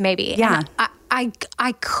 12 years maybe. Yeah. And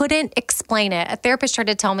I couldn't explain it. A therapist tried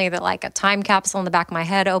to tell me that, like, a time capsule in the back of my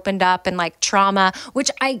head opened up, and like trauma, which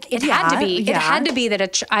it had to be. It had to be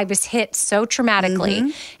that I was hit so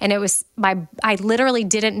traumatically, and it was I literally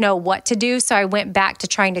didn't know what to do. So I went back to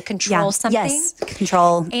trying to control something. Yes.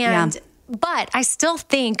 Control. And, but I still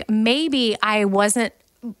think maybe I wasn't,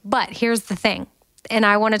 but here's the thing. And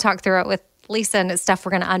I want to talk through it with Lisa, and it's stuff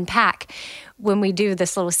we're going to unpack when we do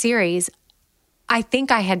this little series. I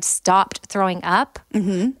think I had stopped throwing up,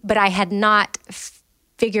 but I had not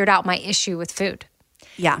figured out my issue with food.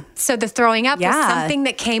 Yeah. So the throwing up was something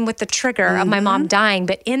that came with the trigger of my mom dying.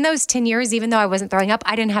 But in those 10 years, even though I wasn't throwing up,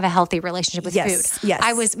 I didn't have a healthy relationship with food. Yes.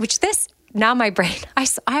 I was, which this now my brain, I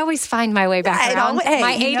always find my way back around.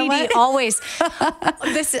 My ADD always,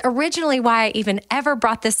 this originally why I even ever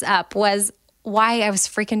brought this up was why I was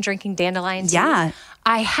freaking drinking dandelion tea. Yeah.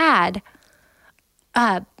 I had,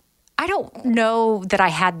 I don't know that I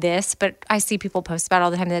had this, but I see people post about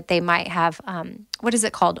all the time that they might have, what is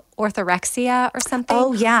it called? Orthorexia or something?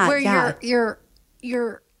 Oh, yeah. Where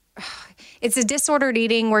you're it's a disordered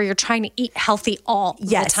eating where you're trying to eat healthy all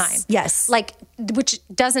the time. Yes. Like, which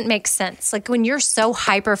doesn't make sense. Like when you're so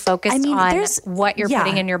hyper focused on what you're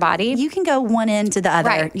putting in your body. You can go one end to the other.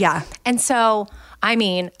 Right. Yeah. And so, I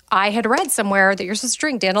mean, I had read somewhere that you're supposed to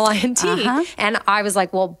drink dandelion tea. And I was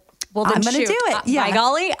like, well, then I'm going to shoot. do it. Yeah. By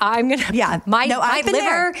golly, I'm going to, my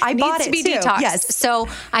liver needs to be detoxed. Yes. So,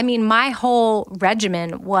 I mean, my whole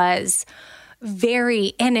regimen was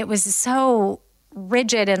and it was so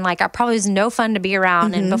rigid and like I probably was no fun to be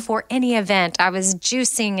around. And before any event, I was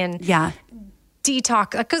juicing and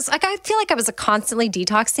detox. Because like I feel like I was constantly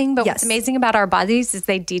detoxing. But what's amazing about our bodies is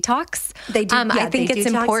they detox. They do. I think it's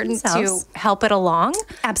important to help it along.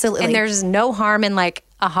 Absolutely. And there's no harm in like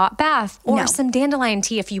a hot bath or some dandelion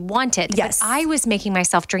tea if you want it. Yes. But I was making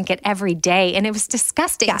myself drink it every day and it was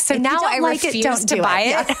disgusting. Yeah. So if now I like refuse to buy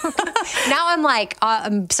it. Now I'm like,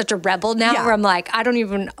 I'm such a rebel now where I'm like, I don't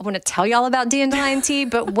even want to tell y'all about dandelion tea,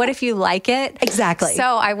 but what if you like it? Exactly. So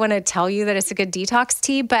I want to tell you that it's a good detox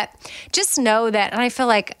tea, but just know that, and I feel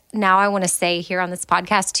like now I want to say here on this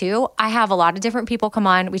podcast too, I have a lot of different people come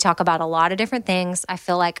on. We talk about a lot of different things. I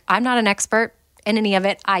feel like I'm not an expert in any of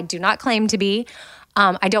it. I do not claim to be.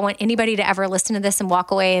 I don't want anybody to ever listen to this and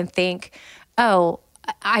walk away and think, oh,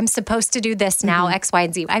 I'm supposed to do this now, X, Y,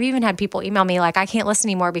 and Z. I've even had people email me like, I can't listen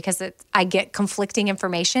anymore because I get conflicting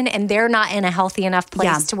information and they're not in a healthy enough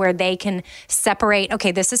place to where they can separate,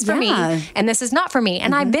 okay, this is for me and this is not for me.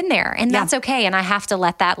 And I've been there and that's okay. And I have to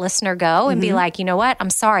let that listener go and be like, you know what? I'm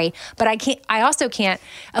sorry, but I also can't,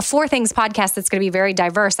 a Four Things podcast that's going to be very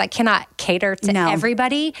diverse. I cannot cater to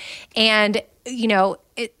everybody. And, you know,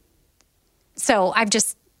 so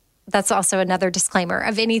that's also another disclaimer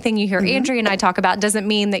of anything you hear Andrea and I talk about doesn't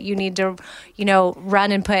mean that you need to, you know,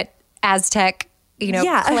 run and put Aztec,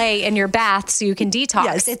 clay in your bath so you can detox.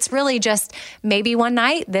 Yes. It's really just maybe one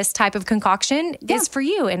night this type of concoction is for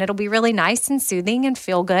you and it'll be really nice and soothing and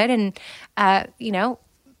feel good. And,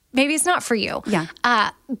 maybe it's not for you.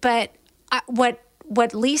 Yeah. But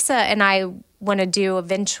what Lisa and I want to do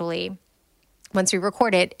eventually once we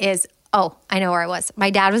record it is, I know where I was. My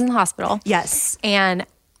dad was in the hospital. Yes. And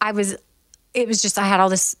I had all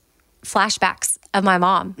this flashbacks of my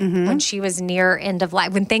mom when she was near end of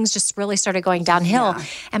life, when things just really started going downhill. Yeah.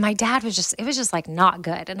 And my dad it was just like not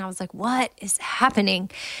good. And I was like, what is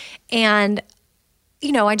happening? And,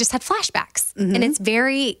 I just had flashbacks and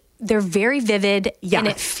they're very vivid and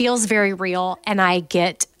it feels very real. And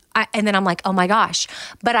and then I'm like, oh my gosh.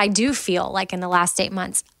 But I do feel like in the last 8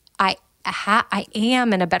 months, I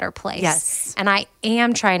am in a better place. Yes. And I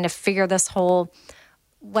am trying to figure this whole,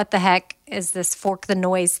 what the heck is this fork the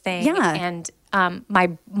noise thing? Yeah. And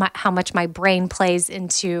my how much my brain plays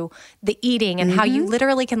into the eating and how you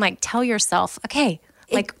literally can like tell yourself, okay,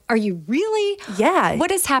 like, are you really? Yeah.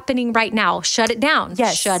 What is happening right now? Shut it down.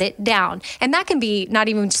 Yes. Shut it down. And that can be not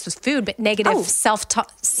even just with food, but negative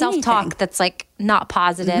self-talk that's like not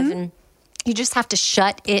positive and you just have to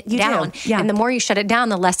shut it down. Yeah. And the more you shut it down,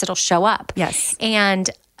 the less it'll show up. Yes. And,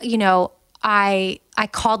 I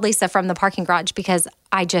called Lisa from the parking garage because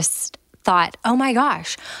I just thought, oh my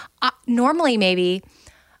gosh, normally maybe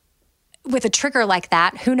with a trigger like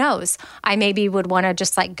that, who knows? I maybe would want to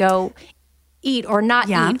just like go eat or not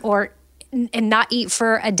eat and not eat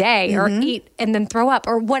for a day or eat and then throw up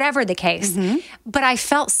or whatever the case. But I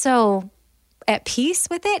felt so at peace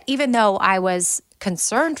with it, even though I was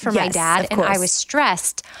concerned for my dad and I was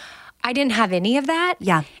stressed. I didn't have any of that.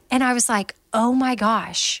 Yeah. And I was like, oh my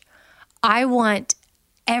gosh, I want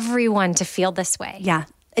everyone to feel this way. Yeah.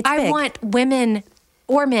 I want women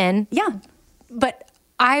or men. Yeah. But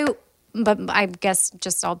I guess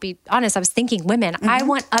just I'll be honest, I was thinking women. I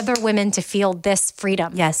want other women to feel this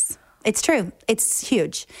freedom. Yes. It's true. It's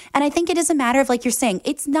huge. And I think it is a matter of, like you're saying,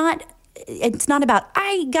 it's not about,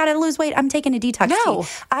 I got to lose weight, I'm taking a detox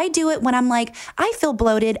tea. I do it when I'm like, I feel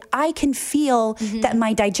bloated. I can feel that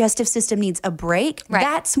my digestive system needs a break. Right.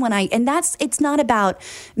 That's when it's not about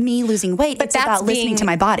me losing weight. But it's about listening to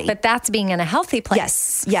my body. But that's being in a healthy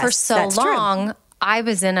place. Yes. For so long, true. I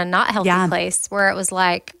was in a not healthy place where it was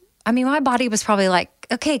like, my body was probably like,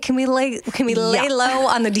 okay, can we lay low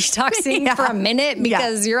on the detoxing for a minute?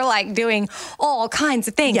 Because you're like doing all kinds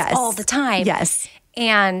of things all the time. Yes.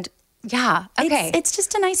 And okay. It's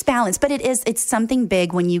just a nice balance, but it's something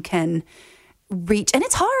big when you can reach, and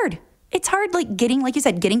it's hard. it's hard, like like you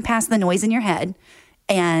said, getting past the noise in your head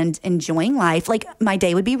and enjoying life. Like my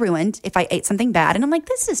day would be ruined if I ate something bad. And I'm like,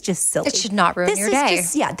 this is just silly. It should not ruin your day.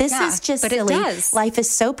 This is just but silly. It does. Life is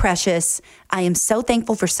so precious. I am so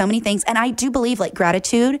thankful for so many things. And I do believe like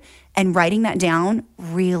gratitude and writing that down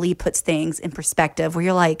really puts things in perspective where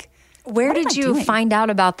you're like, where did you find out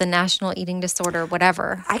about the National Eating Disorder,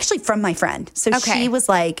 whatever? Actually from my friend. So she was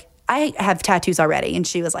like, I have tattoos already. And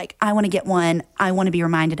she was like, I want to get one. I want to be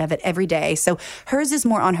reminded of it every day. So hers is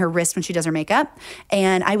more on her wrist when she does her makeup.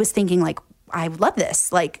 And I was thinking like, I would love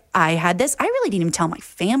this. Like I had this. I really didn't even tell my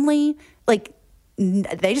family. Like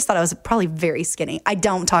they just thought I was probably very skinny. I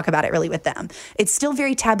don't talk about it really with them. It's still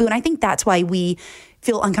very taboo. And I think that's why we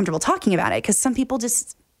feel uncomfortable talking about it. Because some people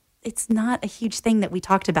just, it's not a huge thing that we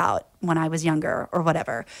talked about when I was younger or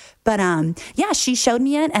whatever. But yeah, she showed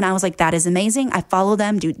me it and I was like, that is amazing. I follow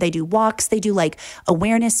them. They do walks. They do like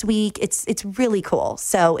awareness week. It's really cool.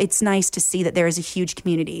 So it's nice to see that there is a huge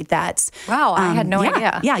community that's. Wow, I had no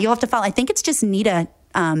idea. Yeah, you'll have to follow. I think it's just NEDA,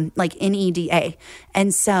 like NEDA.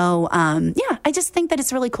 And so, yeah, I just think that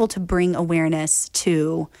it's really cool to bring awareness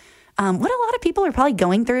to what a lot of people are probably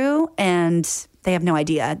going through and they have no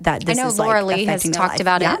idea that this is like I know Laura Lee has talked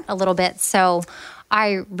about it a little bit. So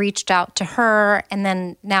I reached out to her and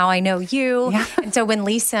then now I know you. Yeah. And so when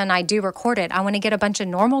Lisa and I do record it, I want to get a bunch of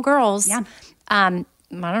normal girls. Yeah. I don't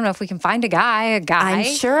know if we can find a guy. I'm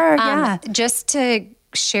sure. Yeah. Just to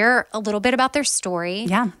share a little bit about their story.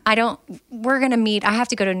 Yeah. We're going to meet. I have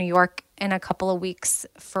to go to New York in a couple of weeks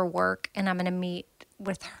for work and I'm going to meet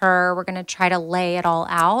with her. We're going to try to lay it all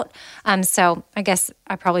out. So I guess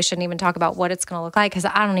I probably shouldn't even talk about what it's going to look like because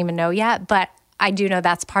I don't even know yet, but I do know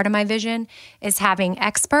that's part of my vision is having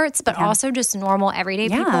experts, but also just normal everyday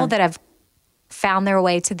people that have found their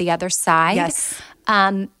way to the other side. Yes.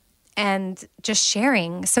 And just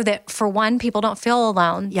sharing so that for one, people don't feel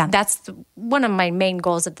alone. Yeah. That's one of my main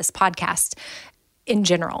goals of this podcast in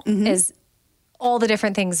general is all the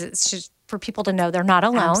different things. It's just for people to know they're not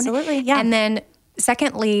alone. Absolutely. Yeah. And then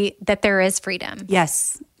secondly, that there is freedom.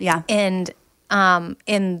 Yes. Yeah. And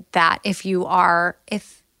in that if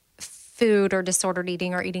food or disordered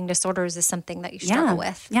eating or eating disorders is something that you struggle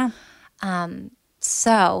with. Yeah.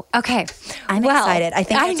 So, okay. I'm excited. I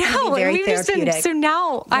think it's going to be very therapeutic. So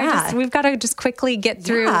now we've got to just quickly get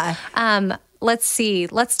through. Yeah. Let's see.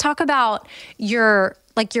 Let's talk about your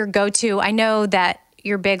go-to. I know that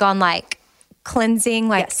you're big on like cleansing,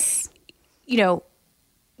 like, you know,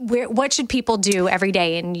 what should people do every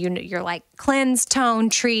day? And you're like cleanse, tone,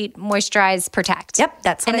 treat, moisturize, protect. Yep,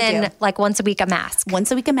 that's what I do. And then like once a week a mask.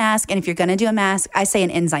 Once a week a mask, and if you're going to do a mask, I say an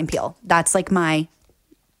enzyme peel. That's like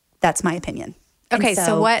that's my opinion. Okay,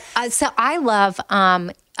 so what? So I love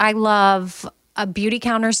a Beauty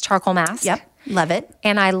Counters charcoal mask. Yep. Love it.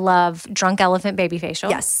 And I love Drunk Elephant baby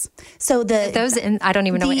facial. Yes. So I don't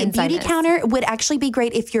even know what enzyme Beauty Counter would actually be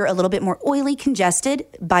great if you're a little bit more oily, congested.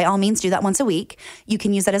 By all means, do that once a week. You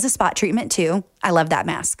can use that as a spot treatment too. I love that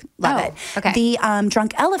mask. Love it. Okay. The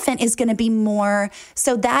Drunk Elephant is going to be more,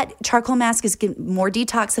 so that charcoal mask is more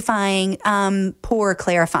detoxifying, pore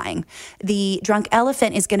clarifying. The Drunk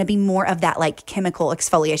Elephant is going to be more of that like chemical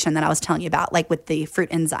exfoliation that I was telling you about, like with the fruit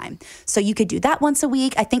enzyme. So you could do that once a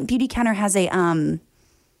week. I think Beauty Counter has an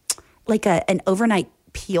overnight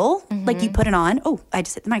peel, like you put it on. Oh, I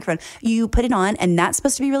just hit the microphone. You put it on and that's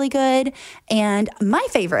supposed to be really good. And my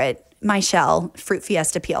favorite, my Shell Fruit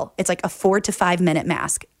Fiesta peel. It's like a 4 to 5 minute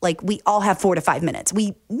mask. Like we all have 4 to 5 minutes.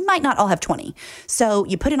 We might not all have 20. So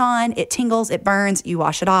you put it on, it tingles, it burns, you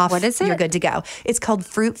wash it off. What is it? You're good to go. It's called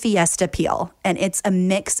Fruit Fiesta peel. And it's a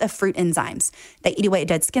mix of fruit enzymes. They eat away at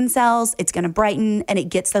dead skin cells. It's going to brighten and it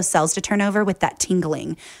gets those cells to turn over with that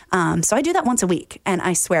tingling. So I do that once a week and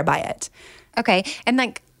I swear by it. Okay. And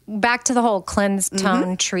like back to the whole cleanse,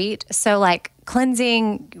 tone, treat. So like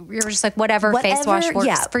cleansing, you're just like whatever face wash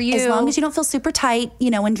works for you. As long as you don't feel super tight,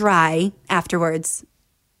 and dry afterwards.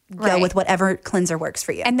 Go with whatever cleanser works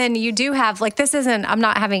for you. And then you do have like, I'm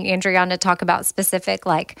not having Andrea on to talk about specific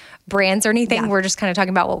like brands or anything. Yeah. We're just kind of talking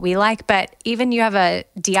about what we like, but even you have a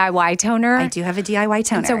DIY toner. I do have a DIY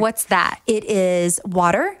toner. And so what's that? It is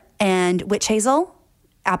water and witch hazel,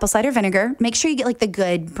 apple cider vinegar. Make sure you get like the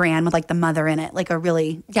good brand with like the mother in it, like a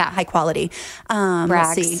really high quality.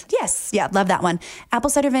 Let's see. Yes. Yeah. Love that one.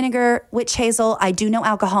 Apple cider vinegar, witch hazel. I do know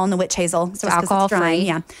alcohol in the witch hazel. So alcohol free.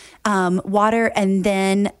 Yeah. Water and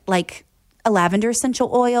then like a lavender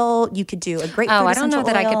essential oil. You could do a grapefruit essential oil. I don't know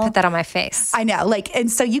that I could put that on my face. I know.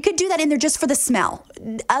 And so you could do that in there just for the smell.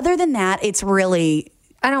 Other than that, it's really,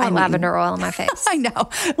 I don't want lavender oil on my face. I know.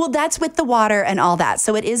 Well, that's with the water and all that.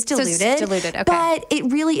 So it is diluted. So it's diluted, okay. But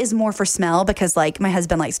it really is more for smell because like my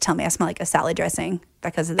husband likes to tell me I smell like a salad dressing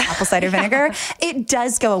because of the apple cider vinegar. It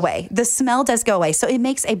does go away. The smell does go away. So it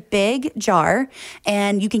makes a big jar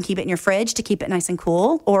and you can keep it in your fridge to keep it nice and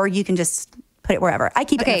cool, or you can just put it wherever. I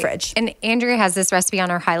keep it in the fridge. And Andrea has this recipe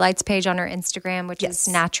on her highlights page on her Instagram, which is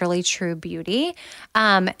Naturally True Beauty.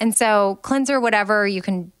 And so cleanser, whatever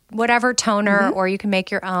toner, or you can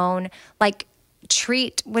make your own. Like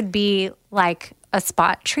treat would be like a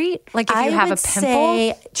spot treat. Like if you have a pimple. I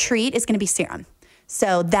would say treat is going to be serum.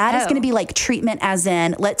 So that is going to be like treatment as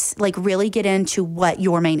in, let's like really get into what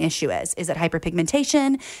your main issue is. Is it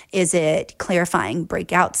hyperpigmentation? Is it clarifying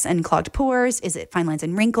breakouts and clogged pores? Is it fine lines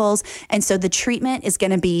and wrinkles? And so the treatment is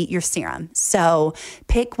going to be your serum. So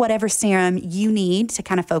pick whatever serum you need to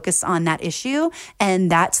kind of focus on that issue. And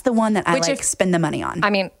that's the one that I spend the money on. I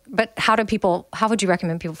mean, but how would you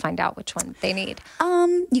recommend people find out which one they need?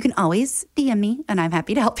 You can always DM me and I'm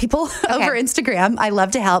happy to help people over Instagram. I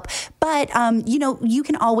love to help. But, you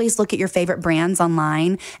can always look at your favorite brands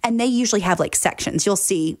online and they usually have like sections. You'll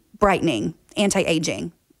see brightening,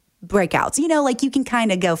 anti-aging, breakouts, like you can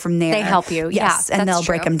kind of go from there. They help you. Yes. And they'll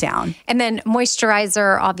break them down. And then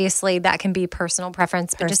moisturizer, obviously that can be personal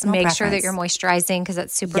preference, but just make sure that you're moisturizing because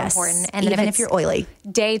that's super important. And even if you're oily.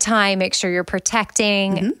 Daytime, make sure you're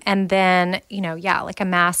protecting. And then, like a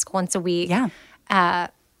mask once a week. Yeah.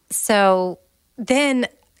 So then,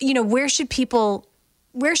 where should people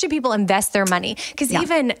invest their money? Because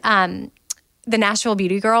even the Nashville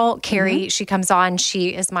Beauty Girl, Carrie, she comes on, she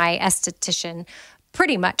is my esthetician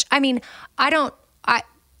pretty much. I mean, I don't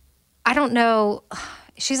know.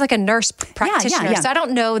 She's like a nurse practitioner. So I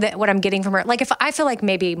don't know that what I'm getting from her. Like if I feel like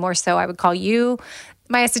maybe more so I would call you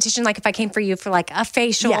my esthetician, like if I came for you for like a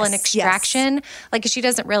facial and extraction, like she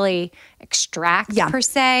doesn't really extract per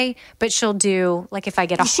se, but she'll do like if I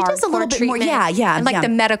get a hardcore treatment, and like the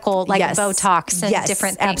medical, like Botox and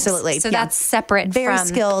different things. Absolutely. So that's separate. Very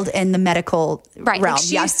skilled in the medical realm. Like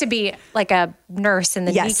she used to be like a nurse in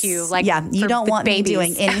the NICU. Like you don't want me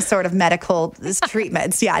doing any sort of medical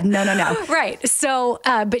treatments. No. Right. So,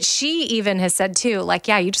 but she even has said too, like,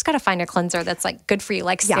 you just got to find a cleanser that's like good for you,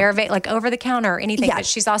 like CeraVe, like over the counter or anything. But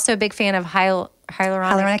she's also a big fan of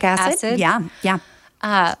hyaluronic acid. Yeah.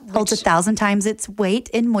 Holds 1,000 times its weight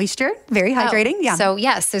in moisture. Very hydrating. Yeah. So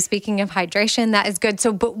so speaking of hydration, that is good.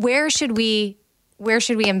 So, but where should we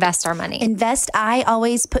invest our money? I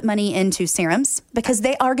always put money into serums because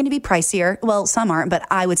they are going to be pricier. Well, some aren't, but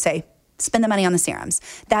I would say spend the money on the serums.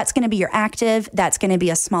 That's going to be your active. That's going to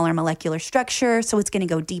be a smaller molecular structure. So it's going to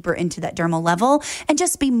go deeper into that dermal level and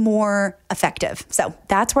just be more effective. So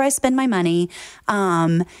that's where I spend my money.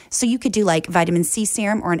 So you could do like vitamin C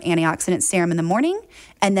serum or an antioxidant serum in the morning.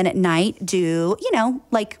 And then at night do,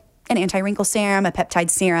 like an anti-wrinkle serum, a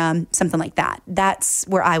peptide serum, something like that. That's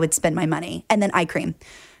where I would spend my money. And then eye cream.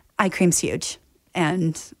 Eye cream's huge.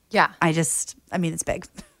 And it's big.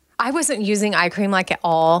 I wasn't using eye cream like at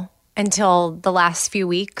all until the last few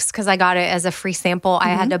weeks because I got it as a free sample. I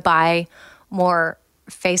had to buy more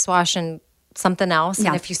face wash and something else.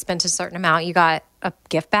 And if you spent a certain amount, you got a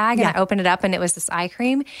gift bag. And I opened it up and it was this eye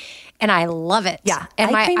cream. And I love it. Yeah.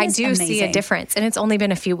 And I do see a difference. And it's only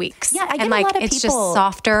been a few weeks. Yeah, I get and like a lot of it's people, just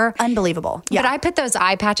softer. Unbelievable. Yeah. But I put those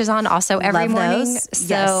eye patches on also every morning.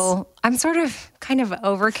 So I'm sort of kind of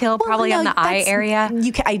overkill probably on the eye area.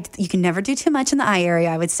 You can never do too much in the eye area,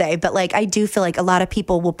 I would say. But like I do feel like a lot of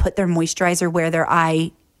people will put their moisturizer where their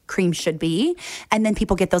eye cream should be. And then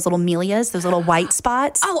people get those little melias, those little white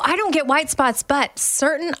spots. Oh, I don't get white spots, but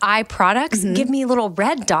certain eye products give me little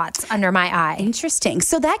red dots under my eye. Interesting.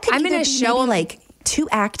 So that could either be maybe like too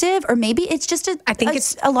active, or maybe it's just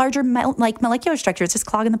it's a larger molecular structure. It's just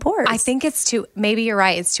clogging the pores. I think it's too. Maybe you're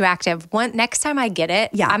right. It's too active. Next time I get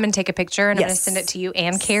it, I'm gonna take a picture and I'm gonna send it to you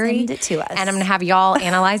and Carrie. Send it to us, and I'm gonna have y'all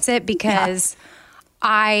analyze it because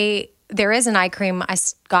there is an eye cream I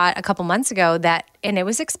got a couple months ago and it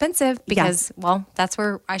was expensive because, that's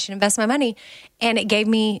where I should invest my money. And it gave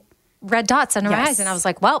me red dots under my eyes. And I was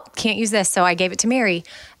like, can't use this. So I gave it to Mary.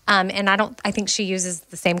 And I think she uses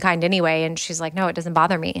the same kind anyway. And she's like, no, it doesn't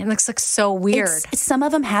bother me. And it looks like so weird. Some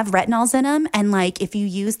of them have retinols in them. And like, if you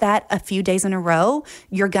use that a few days in a row,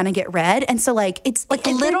 you're going to get red. And so like, it's like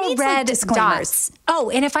little red dots. Oh,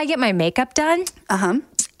 and if I get my makeup done,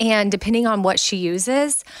 and depending on what she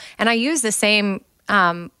uses, and I use the same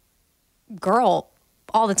girl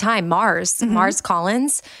all the time, Mars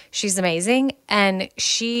Collins. She's amazing. And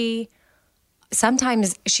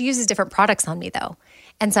sometimes she uses different products on me though.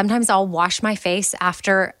 And sometimes I'll wash my face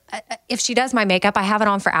after, if she does my makeup, I have it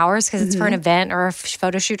on for hours because it's for an event or a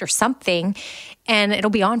photo shoot or something. and it'll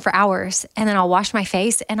be on for hours. And then I'll wash my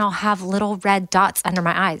face and I'll have little red dots under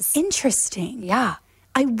my eyes. Interesting. Yeah.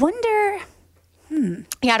 I wonder.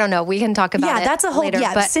 Yeah, I don't know. We can talk about it. Yeah, that's a whole. later,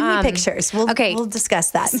 Yeah, but, send me pictures. We'll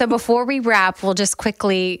discuss that. So before we wrap, we'll just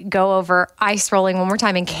quickly go over ice rolling one more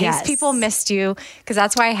time in case people missed you, because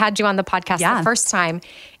that's why I had you on the podcast the first time.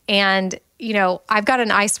 And, you know, I've got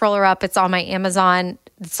an ice roller up. It's on my Amazon.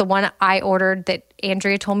 It's the one I ordered that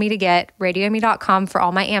Andrea told me to get, radioamy.com for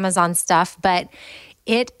all my Amazon stuff. But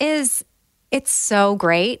it's so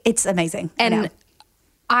great. It's amazing. And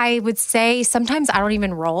I would say sometimes I don't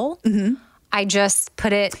even roll. Mm-hmm. I just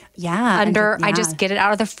put it under, I just get it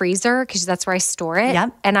out of the freezer because that's where I store it.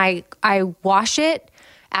 Yep. And I wash it.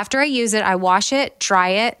 After I use it, I wash it, dry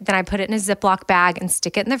it, then I put it in a Ziploc bag and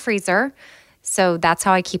stick it in the freezer. So that's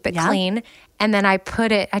how I keep it clean. And then I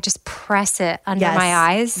just press it under my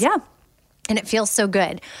eyes. Yeah. And it feels so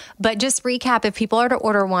good. But just recap, if people are to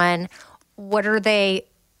order one, what are they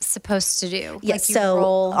supposed to do? Yes. So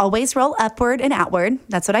always roll upward and outward.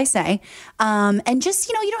 That's what I say. And just,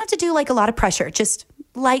 you don't have to do like a lot of pressure. Just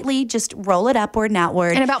lightly, just roll it upward and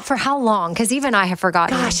outward. And about for how long? Because even I have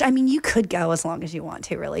forgotten. Gosh, I mean, you could go as long as you want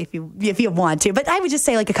to, really, if you want to. But I would just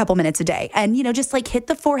say like a couple minutes a day. And, just like hit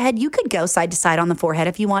the forehead. You could go side to side on the forehead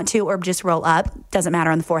if you want to, or just roll up. Doesn't matter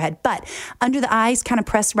on the forehead. But under the eyes, kind of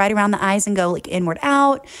press right around the eyes and go like inward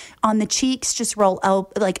out. On the cheeks, just roll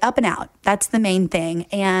up and out. That's the main thing.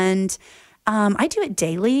 And I do it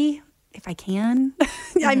daily if I can.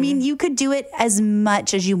 I mean, you could do it as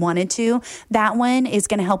much as you wanted to. That one is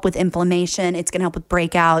going to help with inflammation. It's going to help with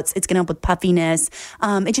breakouts. It's going to help with puffiness.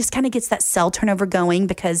 It just kind of gets that cell turnover going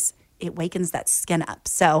because it wakens that skin up.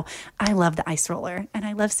 So I love the ice roller, and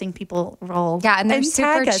I love seeing people roll. Yeah, and they're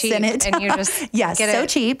super cheap. In it. And you just get so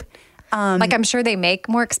cheap. Like I'm sure they make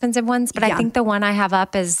more expensive ones, but I think the one I have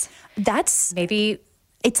up is maybe.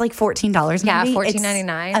 It's like $14. Yeah, maybe.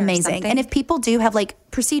 $14.99. Amazing. And if people do have like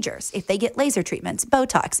procedures, if they get laser treatments,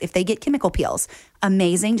 Botox, if they get chemical peels,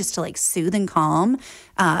 amazing, just to like soothe and calm,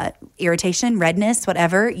 irritation, redness,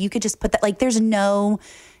 whatever. You could just put that. Like, there's no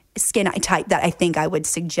skin type that I think I would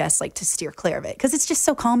suggest like to steer clear of it, because it's just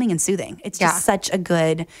so calming and soothing. It's just such a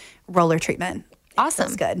good roller treatment. Awesome.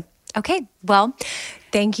 It's good. Okay. Well,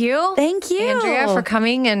 thank you. Thank you, Andrea, for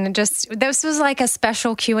coming. And this was like a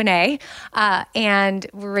special Q&A. And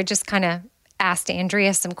we were just kind of asked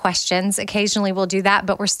Andrea some questions. Occasionally we'll do that,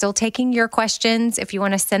 but we're still taking your questions. If you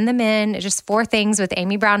want to send them in, just 4 things with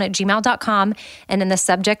amybrown@gmail.com. And in the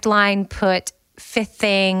subject line, put 5th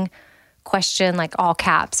thing question, like all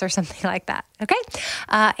caps or something like that. Okay.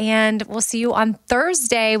 And we'll see you on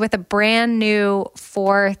Thursday with a brand new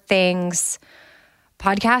 4 things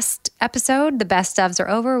podcast episode. The best ofs are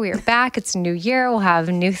over. We are back. It's a new year. We'll have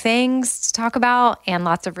new things to talk about and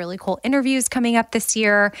lots of really cool interviews coming up this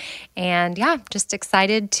year. And just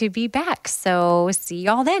excited to be back. So see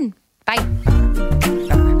y'all then. Bye.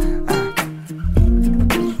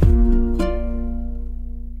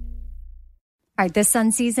 All right, this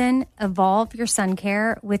sun season, evolve your sun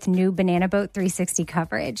care with new Banana Boat 360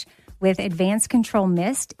 coverage. With Advanced Control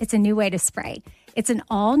Mist, it's a new way to spray. It's an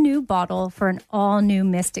all-new bottle for an all-new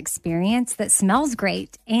mist experience that smells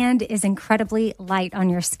great and is incredibly light on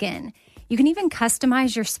your skin. You can even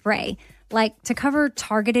customize your spray. Like to cover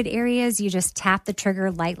targeted areas, you just tap the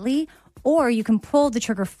trigger lightly, or you can pull the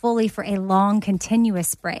trigger fully for a long, continuous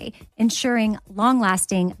spray, ensuring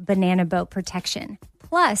long-lasting Banana Boat protection.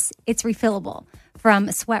 Plus, it's refillable.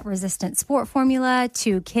 From sweat-resistant sport formula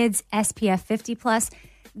to kids SPF 50+,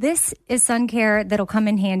 this is sun care that'll come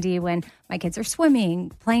in handy when my kids are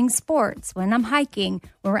swimming, playing sports, when I'm hiking,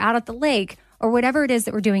 when we're out at the lake, or whatever it is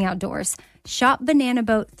that we're doing outdoors. Shop Banana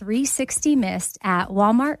Boat 360 Mist at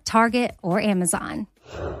Walmart, Target, or Amazon.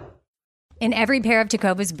 In every pair of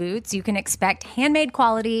Tecovas boots, you can expect handmade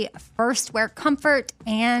quality, first wear comfort,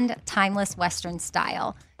 and timeless Western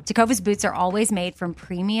style. Tecovas boots are always made from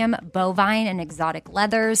premium bovine and exotic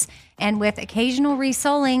leathers, and with occasional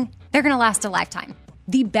resoling, they're going to last a lifetime.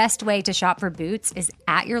 The best way to shop for boots is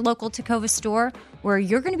at your local Tecovas store, where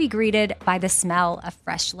you're going to be greeted by the smell of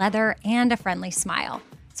fresh leather and a friendly smile.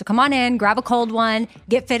 So come on in, grab a cold one,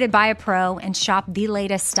 get fitted by a pro, and shop the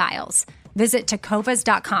latest styles. Visit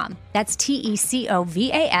tecovas.com. That's TECOVAS.com.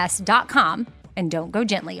 And don't go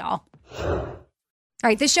gently, y'all. All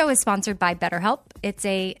right, this show is sponsored by BetterHelp. It's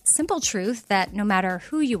a simple truth that no matter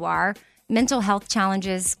who you are, mental health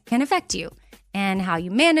challenges can affect you. And how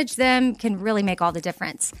you manage them can really make all the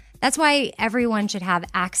difference. That's why everyone should have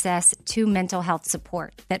access to mental health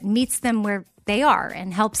support that meets them where they are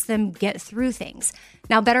and helps them get through things.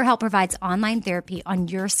 Now, BetterHelp provides online therapy on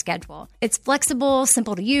your schedule. It's flexible,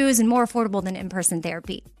 simple to use, and more affordable than in-person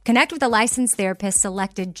therapy. Connect with a licensed therapist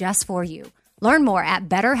selected just for you. Learn more at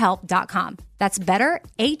BetterHelp.com. That's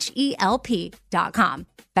BetterHelp.com.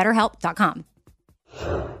 BetterHelp.com.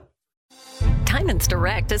 Diamonds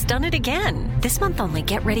Direct has done it again. This month only,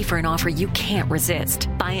 get ready for an offer you can't resist.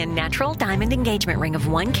 Buy a natural diamond engagement ring of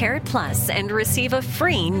 1 carat plus and receive a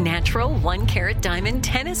free natural 1 carat diamond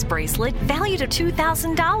tennis bracelet valued at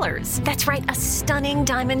 $2,000. That's right, a stunning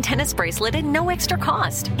diamond tennis bracelet at no extra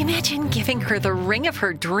cost. Imagine giving her the ring of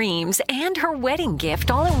her dreams and her wedding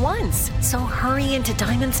gift all at once. So hurry into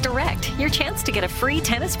Diamonds Direct. Your chance to get a free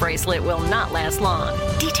tennis bracelet will not last long.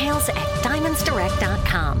 Details at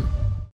diamondsdirect.com.